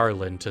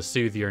anti-garland to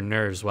soothe your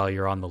nerves while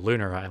you're on the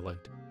Lunar Island,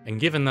 and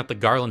given that the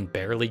garland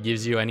barely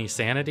gives you any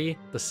sanity,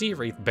 the sea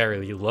wreath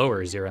barely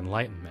lowers your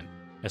enlightenment,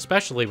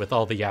 especially with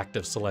all the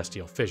active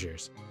celestial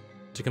fissures.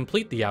 To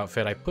complete the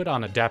outfit, I put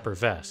on a dapper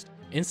vest,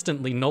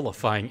 instantly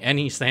nullifying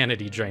any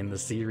sanity drain the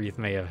sea wreath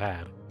may have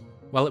had.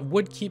 While it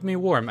would keep me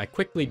warm, I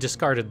quickly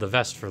discarded the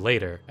vest for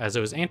later, as it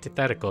was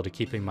antithetical to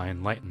keeping my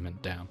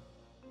enlightenment down.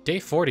 Day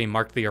 40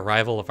 marked the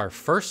arrival of our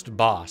first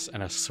boss,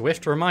 and a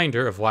swift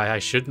reminder of why I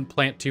shouldn't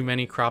plant too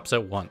many crops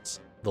at once.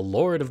 The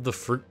Lord of the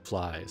Fruit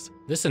Flies.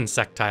 This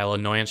insectile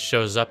annoyance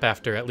shows up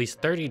after at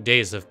least 30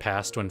 days have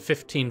passed when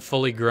 15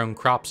 fully grown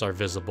crops are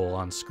visible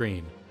on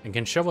screen, and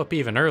can show up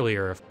even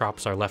earlier if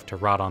crops are left to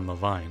rot on the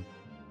vine.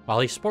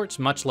 While he sports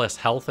much less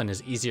health and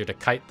is easier to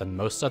kite than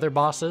most other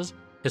bosses,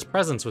 his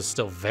presence was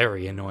still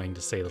very annoying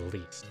to say the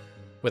least.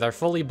 With our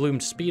fully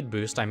bloomed speed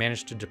boost, I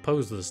managed to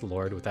depose this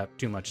lord without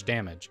too much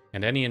damage,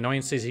 and any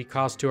annoyances he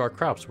caused to our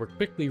crops were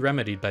quickly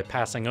remedied by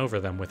passing over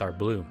them with our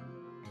bloom.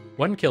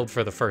 When killed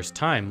for the first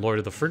time, Lord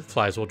of the Fruit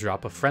Flies will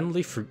drop a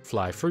friendly fruit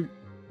fly fruit,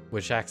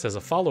 which acts as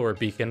a follower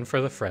beacon for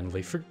the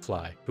friendly fruit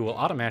fly, who will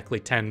automatically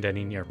tend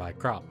any nearby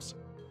crops.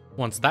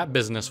 Once that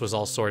business was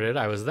all sorted,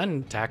 I was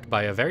then attacked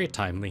by a very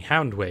timely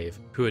hound wave,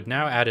 who had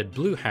now added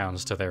blue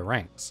hounds to their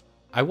ranks.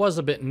 I was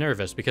a bit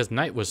nervous because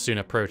night was soon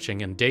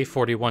approaching and day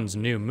 41's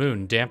new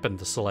moon dampened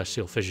the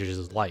celestial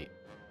fissures' light.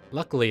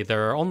 Luckily,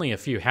 there are only a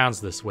few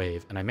hounds this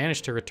wave, and I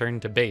managed to return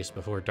to base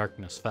before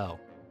darkness fell.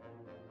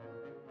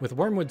 With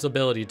Wormwood's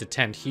ability to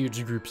tend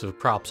huge groups of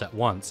crops at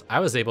once, I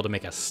was able to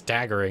make a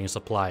staggering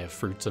supply of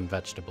fruits and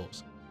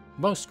vegetables.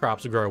 Most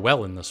crops grow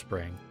well in the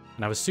spring,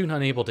 and I was soon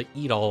unable to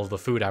eat all of the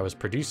food I was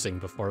producing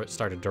before it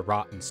started to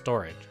rot in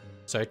storage,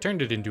 so I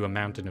turned it into a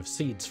mountain of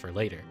seeds for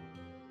later.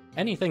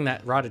 Anything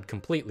that rotted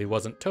completely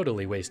wasn't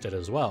totally wasted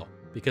as well,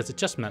 because it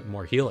just meant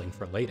more healing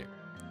for later.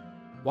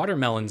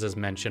 Watermelons, as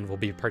mentioned, will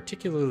be a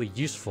particularly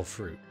useful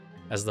fruit,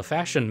 as the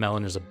fashion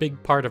melon is a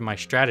big part of my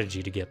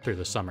strategy to get through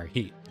the summer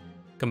heat.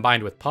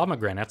 Combined with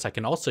pomegranates, I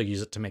can also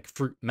use it to make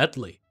fruit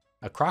medley,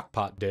 a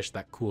crockpot dish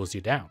that cools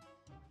you down.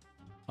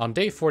 On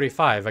day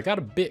 45, I got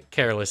a bit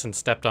careless and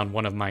stepped on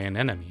one of my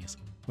anemones,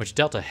 which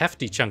dealt a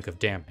hefty chunk of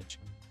damage.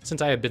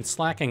 Since I had been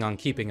slacking on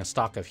keeping a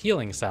stock of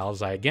healing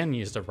salves, I again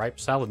used a ripe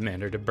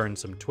salamander to burn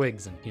some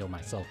twigs and heal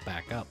myself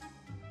back up.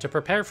 To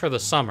prepare for the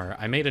summer,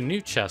 I made a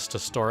new chest to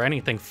store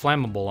anything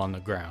flammable on the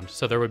ground,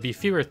 so there would be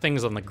fewer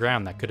things on the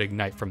ground that could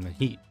ignite from the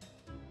heat.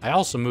 I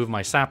also moved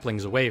my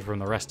saplings away from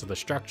the rest of the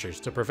structures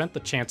to prevent the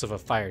chance of a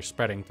fire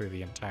spreading through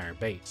the entire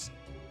base.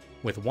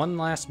 With one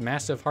last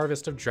massive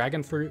harvest of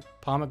dragon fruit,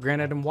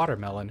 pomegranate, and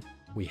watermelon,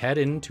 we head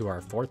into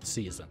our 4th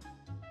season.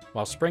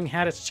 While spring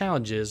had its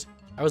challenges,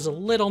 I was a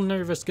little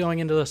nervous going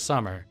into the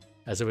summer,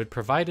 as it would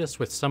provide us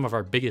with some of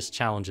our biggest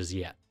challenges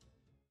yet.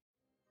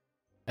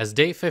 As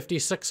day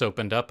 56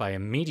 opened up, I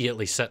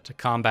immediately set to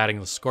combating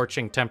the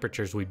scorching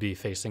temperatures we'd be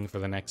facing for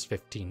the next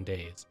 15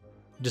 days.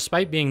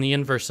 Despite being the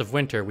inverse of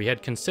winter, we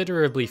had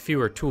considerably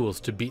fewer tools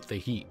to beat the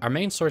heat. Our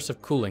main source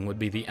of cooling would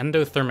be the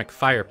endothermic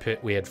fire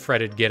pit we had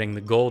fretted getting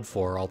the gold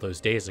for all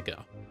those days ago,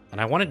 and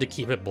I wanted to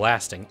keep it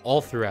blasting all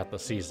throughout the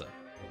season.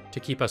 To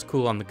keep us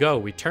cool on the go,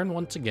 we turn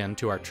once again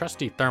to our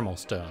trusty thermal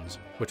stones,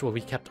 which will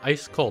be kept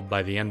ice cold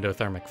by the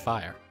endothermic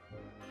fire.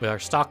 With our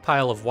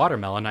stockpile of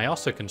watermelon, I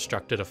also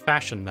constructed a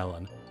fashion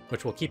melon,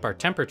 which will keep our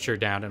temperature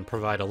down and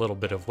provide a little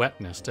bit of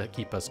wetness to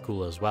keep us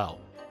cool as well.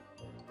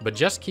 But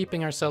just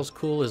keeping ourselves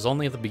cool is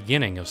only the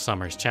beginning of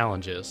summer's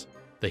challenges.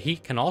 The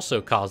heat can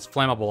also cause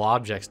flammable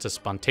objects to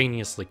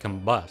spontaneously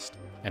combust,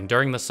 and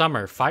during the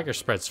summer, fire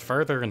spreads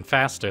further and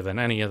faster than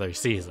any other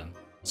season.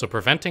 So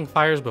preventing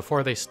fires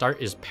before they start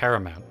is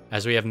paramount,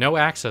 as we have no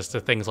access to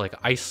things like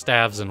ice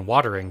staves and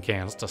watering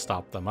cans to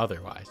stop them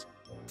otherwise.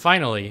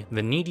 Finally,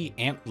 the needy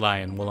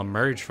antlion will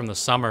emerge from the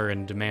summer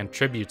and demand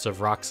tributes of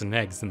rocks and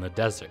eggs in the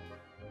desert.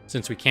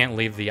 Since we can't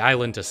leave the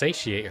island to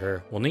satiate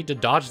her, we'll need to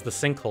dodge the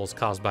sinkholes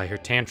caused by her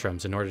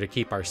tantrums in order to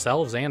keep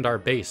ourselves and our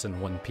base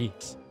in one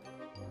piece.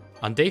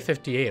 On day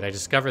 58, I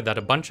discovered that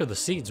a bunch of the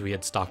seeds we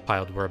had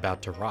stockpiled were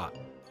about to rot.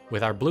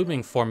 With our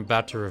blooming form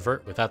about to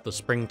revert without the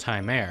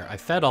springtime air, I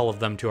fed all of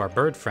them to our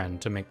bird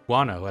friend to make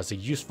guano as a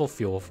useful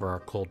fuel for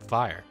our cold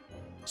fire.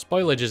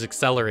 Spoilage is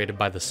accelerated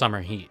by the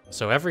summer heat,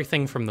 so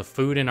everything from the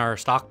food in our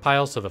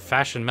stockpiles to the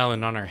fashion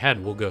melon on our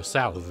head will go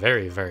south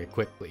very, very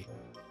quickly.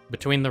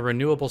 Between the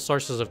renewable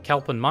sources of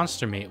kelp and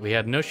monster meat, we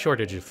had no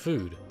shortage of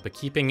food, but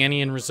keeping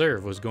any in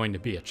reserve was going to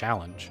be a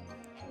challenge.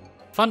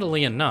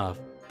 Funnily enough,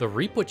 the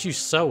Reap What You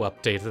Sow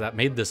update that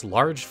made this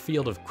large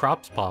field of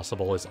crops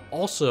possible is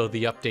also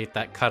the update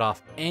that cut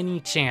off any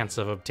chance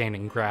of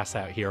obtaining grass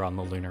out here on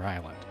the Lunar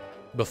Island.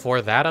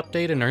 Before that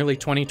update in early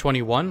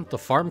 2021, the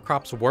farm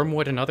crops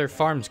Wormwood and other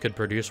farms could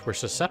produce were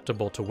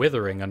susceptible to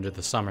withering under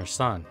the summer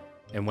sun,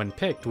 and when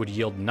picked would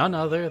yield none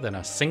other than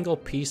a single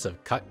piece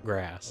of cut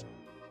grass.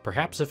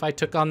 Perhaps if I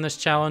took on this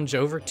challenge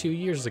over 2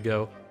 years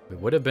ago, we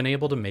would have been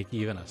able to make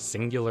even a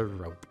singular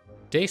rope.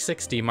 Day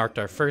 60 marked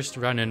our first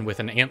run-in with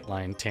an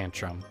antlion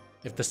tantrum.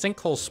 If the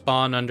sinkholes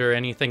spawn under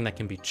anything that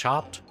can be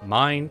chopped,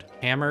 mined,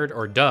 hammered,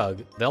 or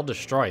dug, they'll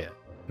destroy it,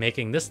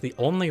 making this the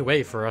only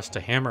way for us to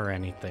hammer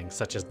anything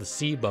such as the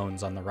sea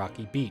bones on the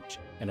rocky beach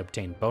and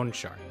obtain bone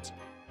shards.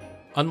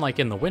 Unlike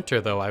in the winter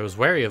though, I was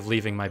wary of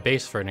leaving my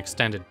base for an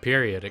extended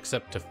period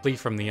except to flee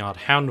from the odd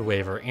hound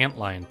wave or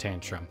antlion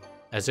tantrum,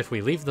 as if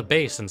we leave the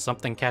base and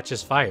something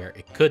catches fire,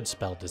 it could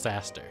spell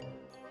disaster.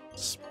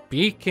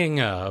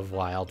 Speaking of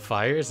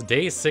wildfires,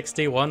 day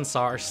 61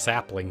 saw our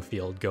sapling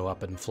field go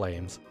up in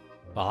flames.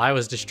 While I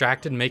was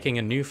distracted making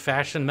a new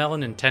fashion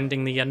melon and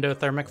tending the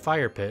endothermic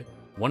fire pit,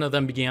 one of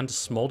them began to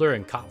smolder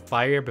and caught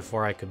fire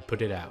before I could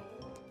put it out.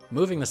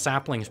 Moving the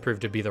saplings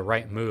proved to be the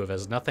right move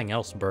as nothing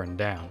else burned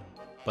down,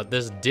 but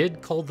this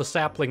did cull the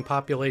sapling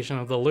population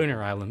of the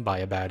Lunar Island by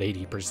about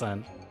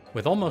 80%.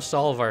 With almost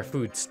all of our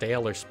food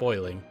stale or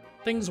spoiling,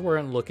 things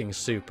weren't looking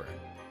super.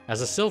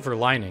 As a silver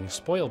lining,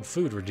 spoiled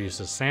food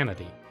reduces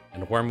sanity,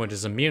 and Wormwood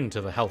is immune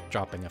to the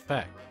health-dropping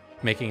effect,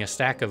 making a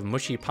stack of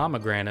mushy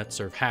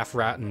pomegranates or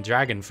half-rotten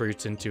dragon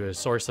fruits into a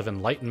source of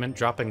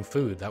enlightenment-dropping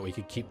food that we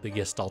could keep the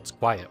Gestalts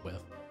quiet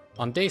with.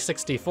 On day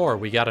 64,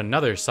 we got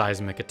another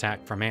seismic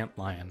attack from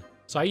antlion,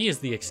 so I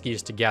used the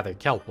excuse to gather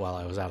kelp while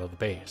I was out of the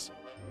base.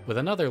 With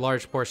another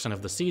large portion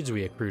of the seeds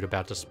we accrued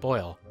about to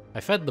spoil,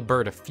 I fed the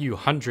bird a few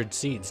hundred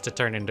seeds to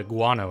turn into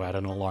guano at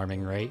an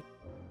alarming rate.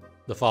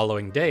 The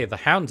following day, the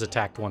hounds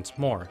attacked once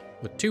more,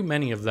 with too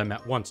many of them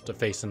at once to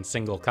face in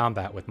single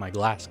combat with my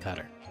glass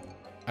cutter.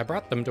 I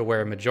brought them to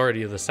where a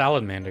majority of the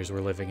salamanders were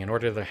living in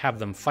order to have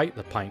them fight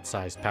the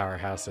pint-sized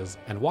powerhouses,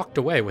 and walked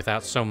away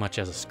without so much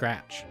as a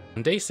scratch.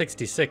 On day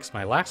 66,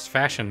 my last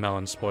fashion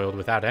melon spoiled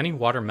without any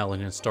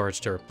watermelon in storage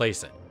to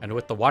replace it, and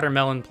with the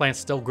watermelon plants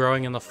still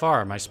growing in the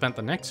farm, I spent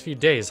the next few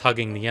days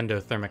hugging the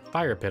endothermic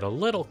fire pit a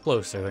little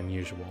closer than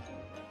usual.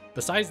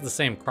 Besides the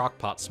same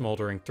crockpot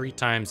smoldering 3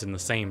 times in the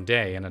same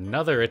day and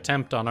another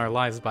attempt on our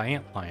lives by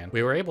antlion,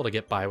 we were able to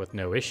get by with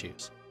no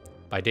issues.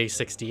 By day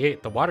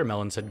 68, the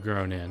watermelons had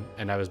grown in,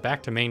 and I was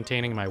back to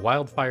maintaining my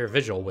wildfire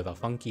vigil with a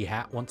funky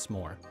hat once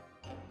more.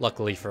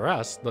 Luckily for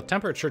us, the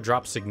temperature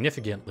dropped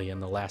significantly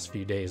in the last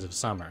few days of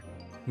summer,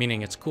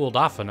 meaning it's cooled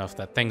off enough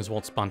that things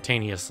won't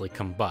spontaneously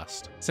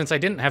combust. Since I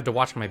didn't have to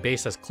watch my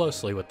base as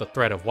closely with the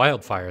threat of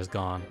wildfires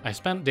gone, I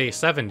spent day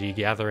 70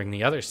 gathering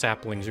the other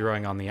saplings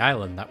growing on the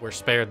island that were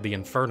spared the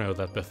inferno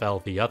that befell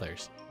the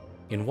others.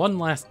 In one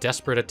last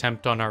desperate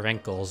attempt on our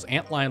ankles,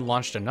 Antlion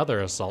launched another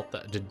assault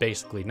that did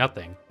basically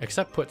nothing,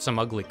 except put some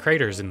ugly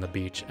craters in the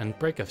beach and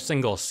break a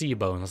single sea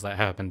bones that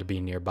happened to be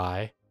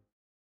nearby.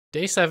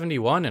 Day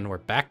 71 and we're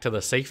back to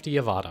the safety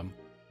of autumn.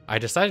 I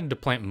decided to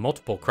plant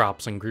multiple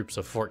crops in groups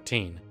of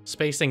 14,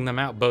 spacing them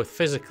out both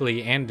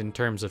physically and in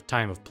terms of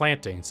time of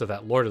planting so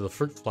that Lord of the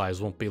Fruit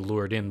Flies won't be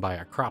lured in by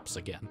our crops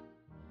again.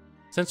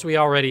 Since we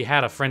already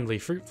had a friendly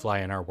fruit fly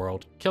in our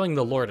world, killing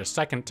the Lord a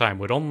second time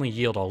would only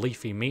yield a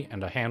leafy meat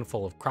and a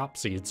handful of crop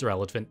seeds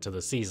relevant to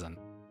the season.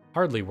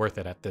 Hardly worth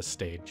it at this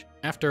stage.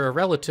 After a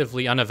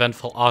relatively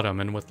uneventful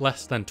autumn and with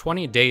less than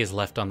 20 days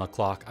left on the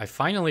clock, I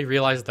finally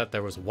realized that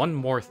there was one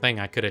more thing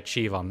I could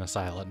achieve on this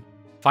island.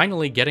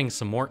 Finally getting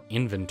some more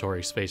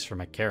inventory space for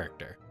my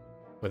character.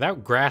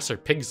 Without grass or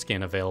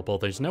pigskin available,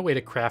 there's no way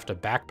to craft a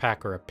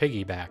backpack or a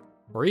piggyback,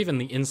 or even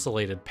the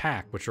insulated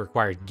pack which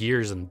required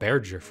gears and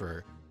bear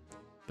fur.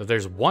 But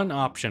there's one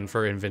option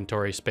for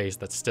inventory space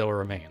that still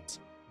remains.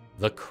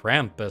 The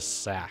Krampus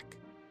sack.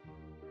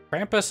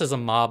 Krampus is a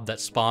mob that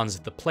spawns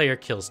if the player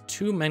kills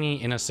too many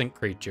innocent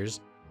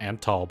creatures,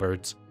 and tall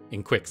birds,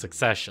 in quick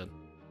succession,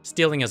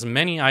 stealing as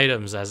many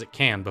items as it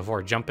can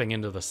before jumping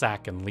into the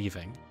sack and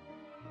leaving.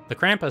 The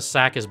Krampus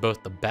sack is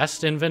both the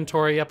best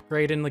inventory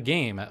upgrade in the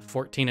game at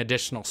 14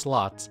 additional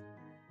slots,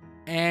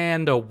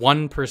 and a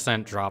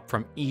 1% drop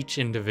from each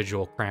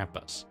individual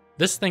Krampus.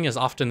 This thing is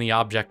often the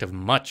object of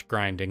much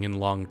grinding in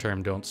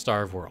long-term Don't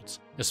Starve worlds,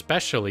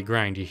 especially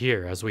grindy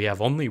here as we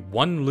have only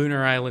one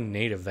Lunar Island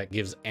native that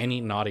gives any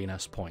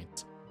naughtiness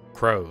points: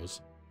 crows.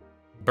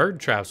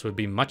 Bird traps would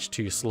be much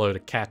too slow to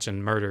catch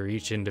and murder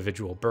each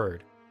individual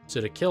bird,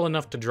 so to kill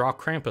enough to draw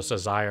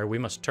Krampus' ire we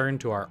must turn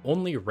to our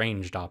only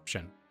ranged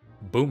option: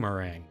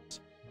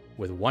 boomerangs.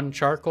 With 1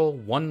 charcoal,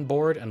 1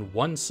 board, and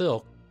 1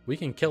 silk, we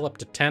can kill up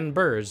to 10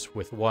 birds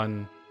with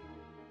 1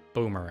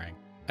 boomerang.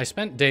 I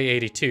spent day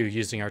 82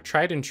 using our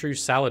tried and true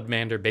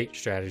salamander bait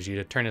strategy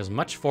to turn as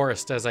much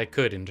forest as I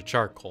could into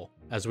charcoal,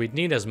 as we'd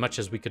need as much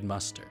as we could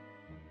muster.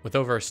 With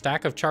over a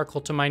stack of charcoal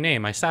to my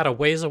name, I sat a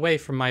ways away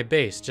from my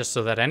base just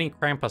so that any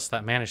Krampus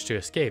that managed to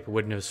escape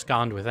wouldn't have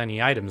sconned with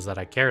any items that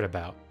I cared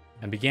about,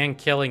 and began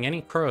killing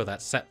any crow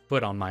that set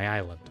foot on my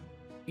island.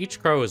 Each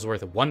crow is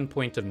worth 1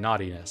 point of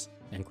naughtiness,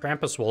 and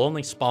Krampus will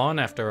only spawn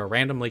after a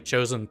randomly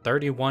chosen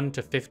 31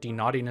 to 50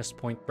 naughtiness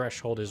point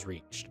threshold is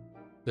reached.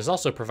 This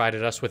also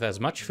provided us with as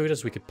much food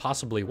as we could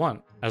possibly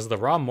want, as the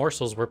raw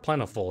morsels were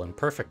plentiful and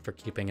perfect for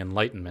keeping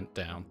enlightenment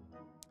down.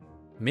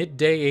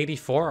 Mid-day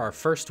 84, our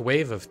first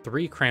wave of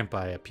 3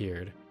 Krampi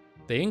appeared.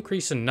 They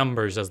increase in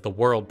numbers as the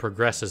world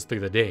progresses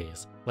through the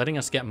days, letting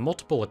us get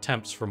multiple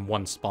attempts from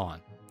one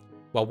spawn.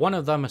 While one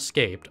of them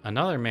escaped,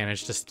 another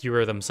managed to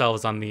skewer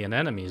themselves on the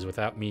anemones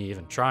without me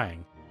even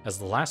trying, as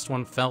the last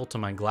one fell to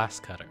my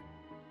glass cutter.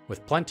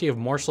 With plenty of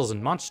morsels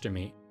and monster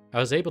meat, I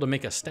was able to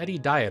make a steady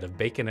diet of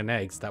bacon and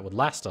eggs that would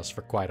last us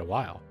for quite a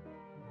while.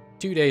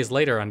 2 days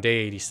later on day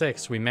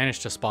 86, we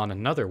managed to spawn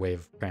another wave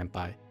of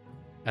Krampi.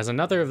 As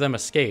another of them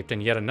escaped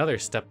and yet another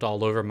stepped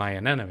all over my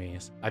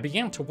anemones, I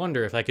began to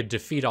wonder if I could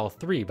defeat all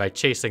 3 by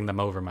chasing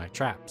them over my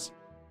traps.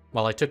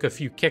 While I took a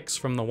few kicks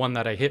from the one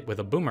that I hit with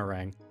a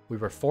boomerang, we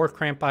were 4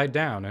 Krampi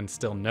down and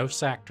still no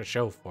sack to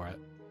show for it.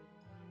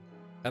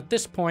 At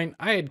this point,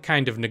 I had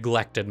kind of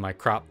neglected my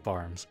crop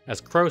farms, as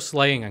crow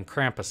slaying and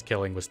Krampus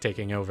killing was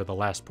taking over the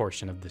last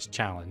portion of this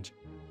challenge.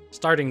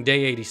 Starting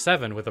day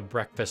 87 with a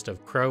breakfast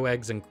of crow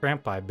eggs and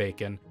Krampi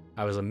bacon,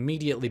 I was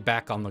immediately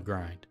back on the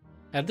grind.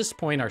 At this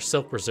point, our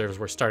silk reserves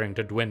were starting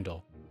to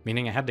dwindle,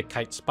 meaning I had to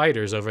kite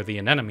spiders over the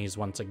anemones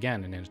once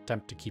again in an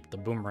attempt to keep the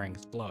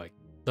boomerangs flowing.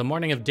 The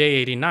morning of day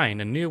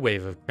 89, a new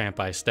wave of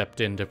Krampi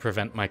stepped in to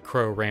prevent my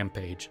crow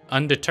rampage,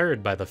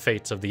 undeterred by the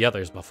fates of the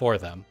others before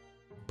them.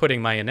 Putting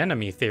my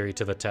anemone theory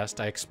to the test,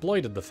 I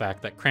exploited the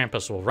fact that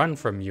Krampus will run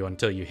from you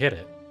until you hit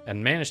it,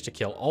 and managed to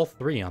kill all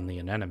 3 on the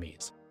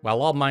anemones.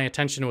 While all my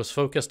attention was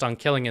focused on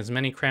killing as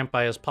many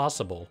Krampi as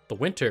possible, the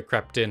winter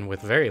crept in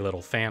with very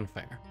little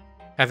fanfare.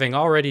 Having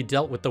already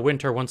dealt with the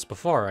winter once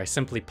before, I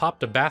simply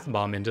popped a bath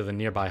bomb into the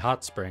nearby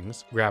hot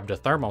springs, grabbed a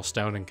thermal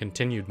stone, and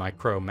continued my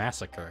crow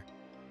massacre.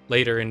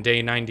 Later in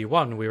day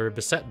 91, we were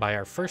beset by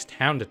our first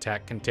hound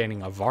attack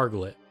containing a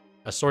varglet,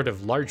 a sort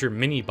of larger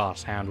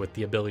mini-boss hound with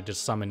the ability to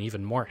summon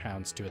even more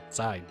hounds to its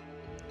side.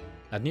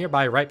 A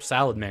nearby ripe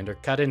salamander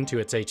cut into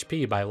its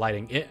HP by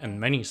lighting it and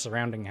many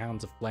surrounding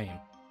hounds aflame,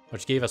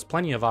 which gave us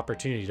plenty of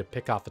opportunity to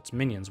pick off its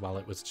minions while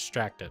it was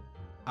distracted.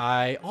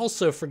 I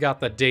also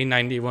forgot that day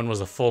 91 was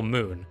a full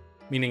moon,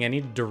 meaning I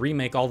needed to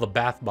remake all the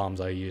bath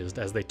bombs I used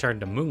as they turned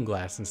to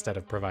moonglass instead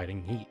of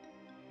providing heat.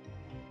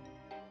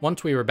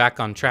 Once we were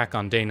back on track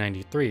on day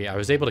 93, I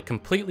was able to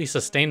completely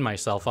sustain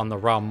myself on the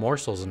raw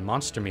morsels and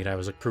monster meat I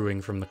was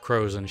accruing from the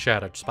crows and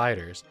shattered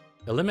spiders,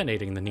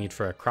 eliminating the need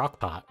for a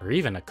crockpot or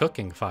even a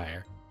cooking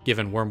fire,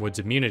 given Wormwood's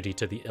immunity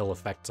to the ill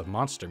effects of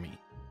monster meat.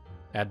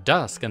 At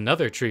dusk,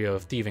 another trio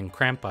of thieving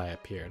Krampi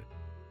appeared,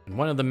 and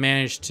one of them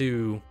managed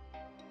to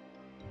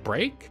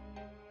break?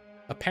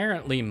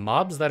 Apparently,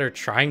 mobs that are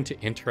trying to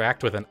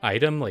interact with an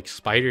item, like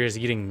spiders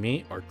eating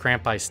meat or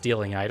Krampi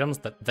stealing items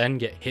that then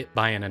get hit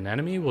by an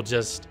enemy, will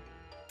just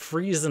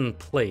freeze in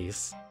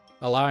place,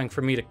 allowing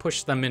for me to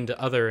push them into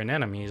other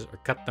enemies or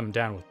cut them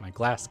down with my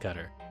glass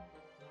cutter.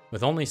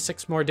 With only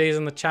 6 more days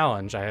in the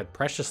challenge, I had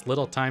precious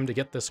little time to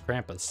get this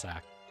Krampus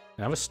sack,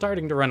 and I was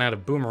starting to run out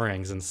of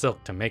boomerangs and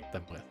silk to make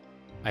them with.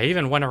 I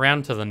even went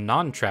around to the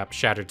non-trapped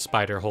shattered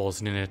spider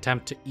holes in an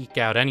attempt to eke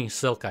out any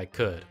silk I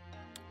could.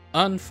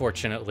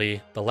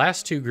 Unfortunately, the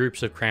last 2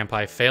 groups of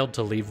Krampi failed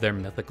to leave their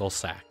mythical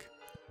sack.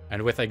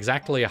 And with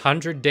exactly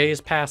 100 days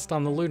passed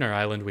on the Lunar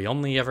Island, we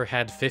only ever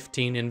had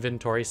 15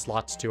 inventory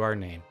slots to our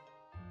name.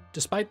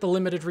 Despite the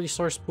limited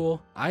resource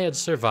pool, I had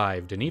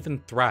survived and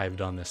even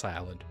thrived on this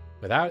island,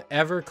 without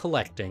ever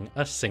collecting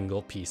a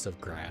single piece of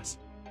grass.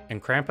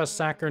 And Krampus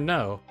sack or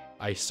no,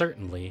 I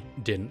certainly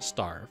didn't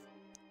starve.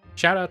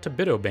 Shout out to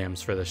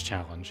Bidobams for this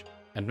challenge,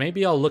 and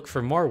maybe I'll look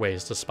for more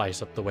ways to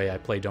spice up the way I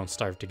play Don't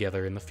Starve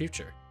Together in the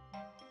future.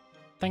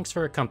 Thanks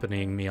for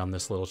accompanying me on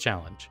this little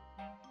challenge,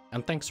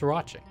 and thanks for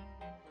watching.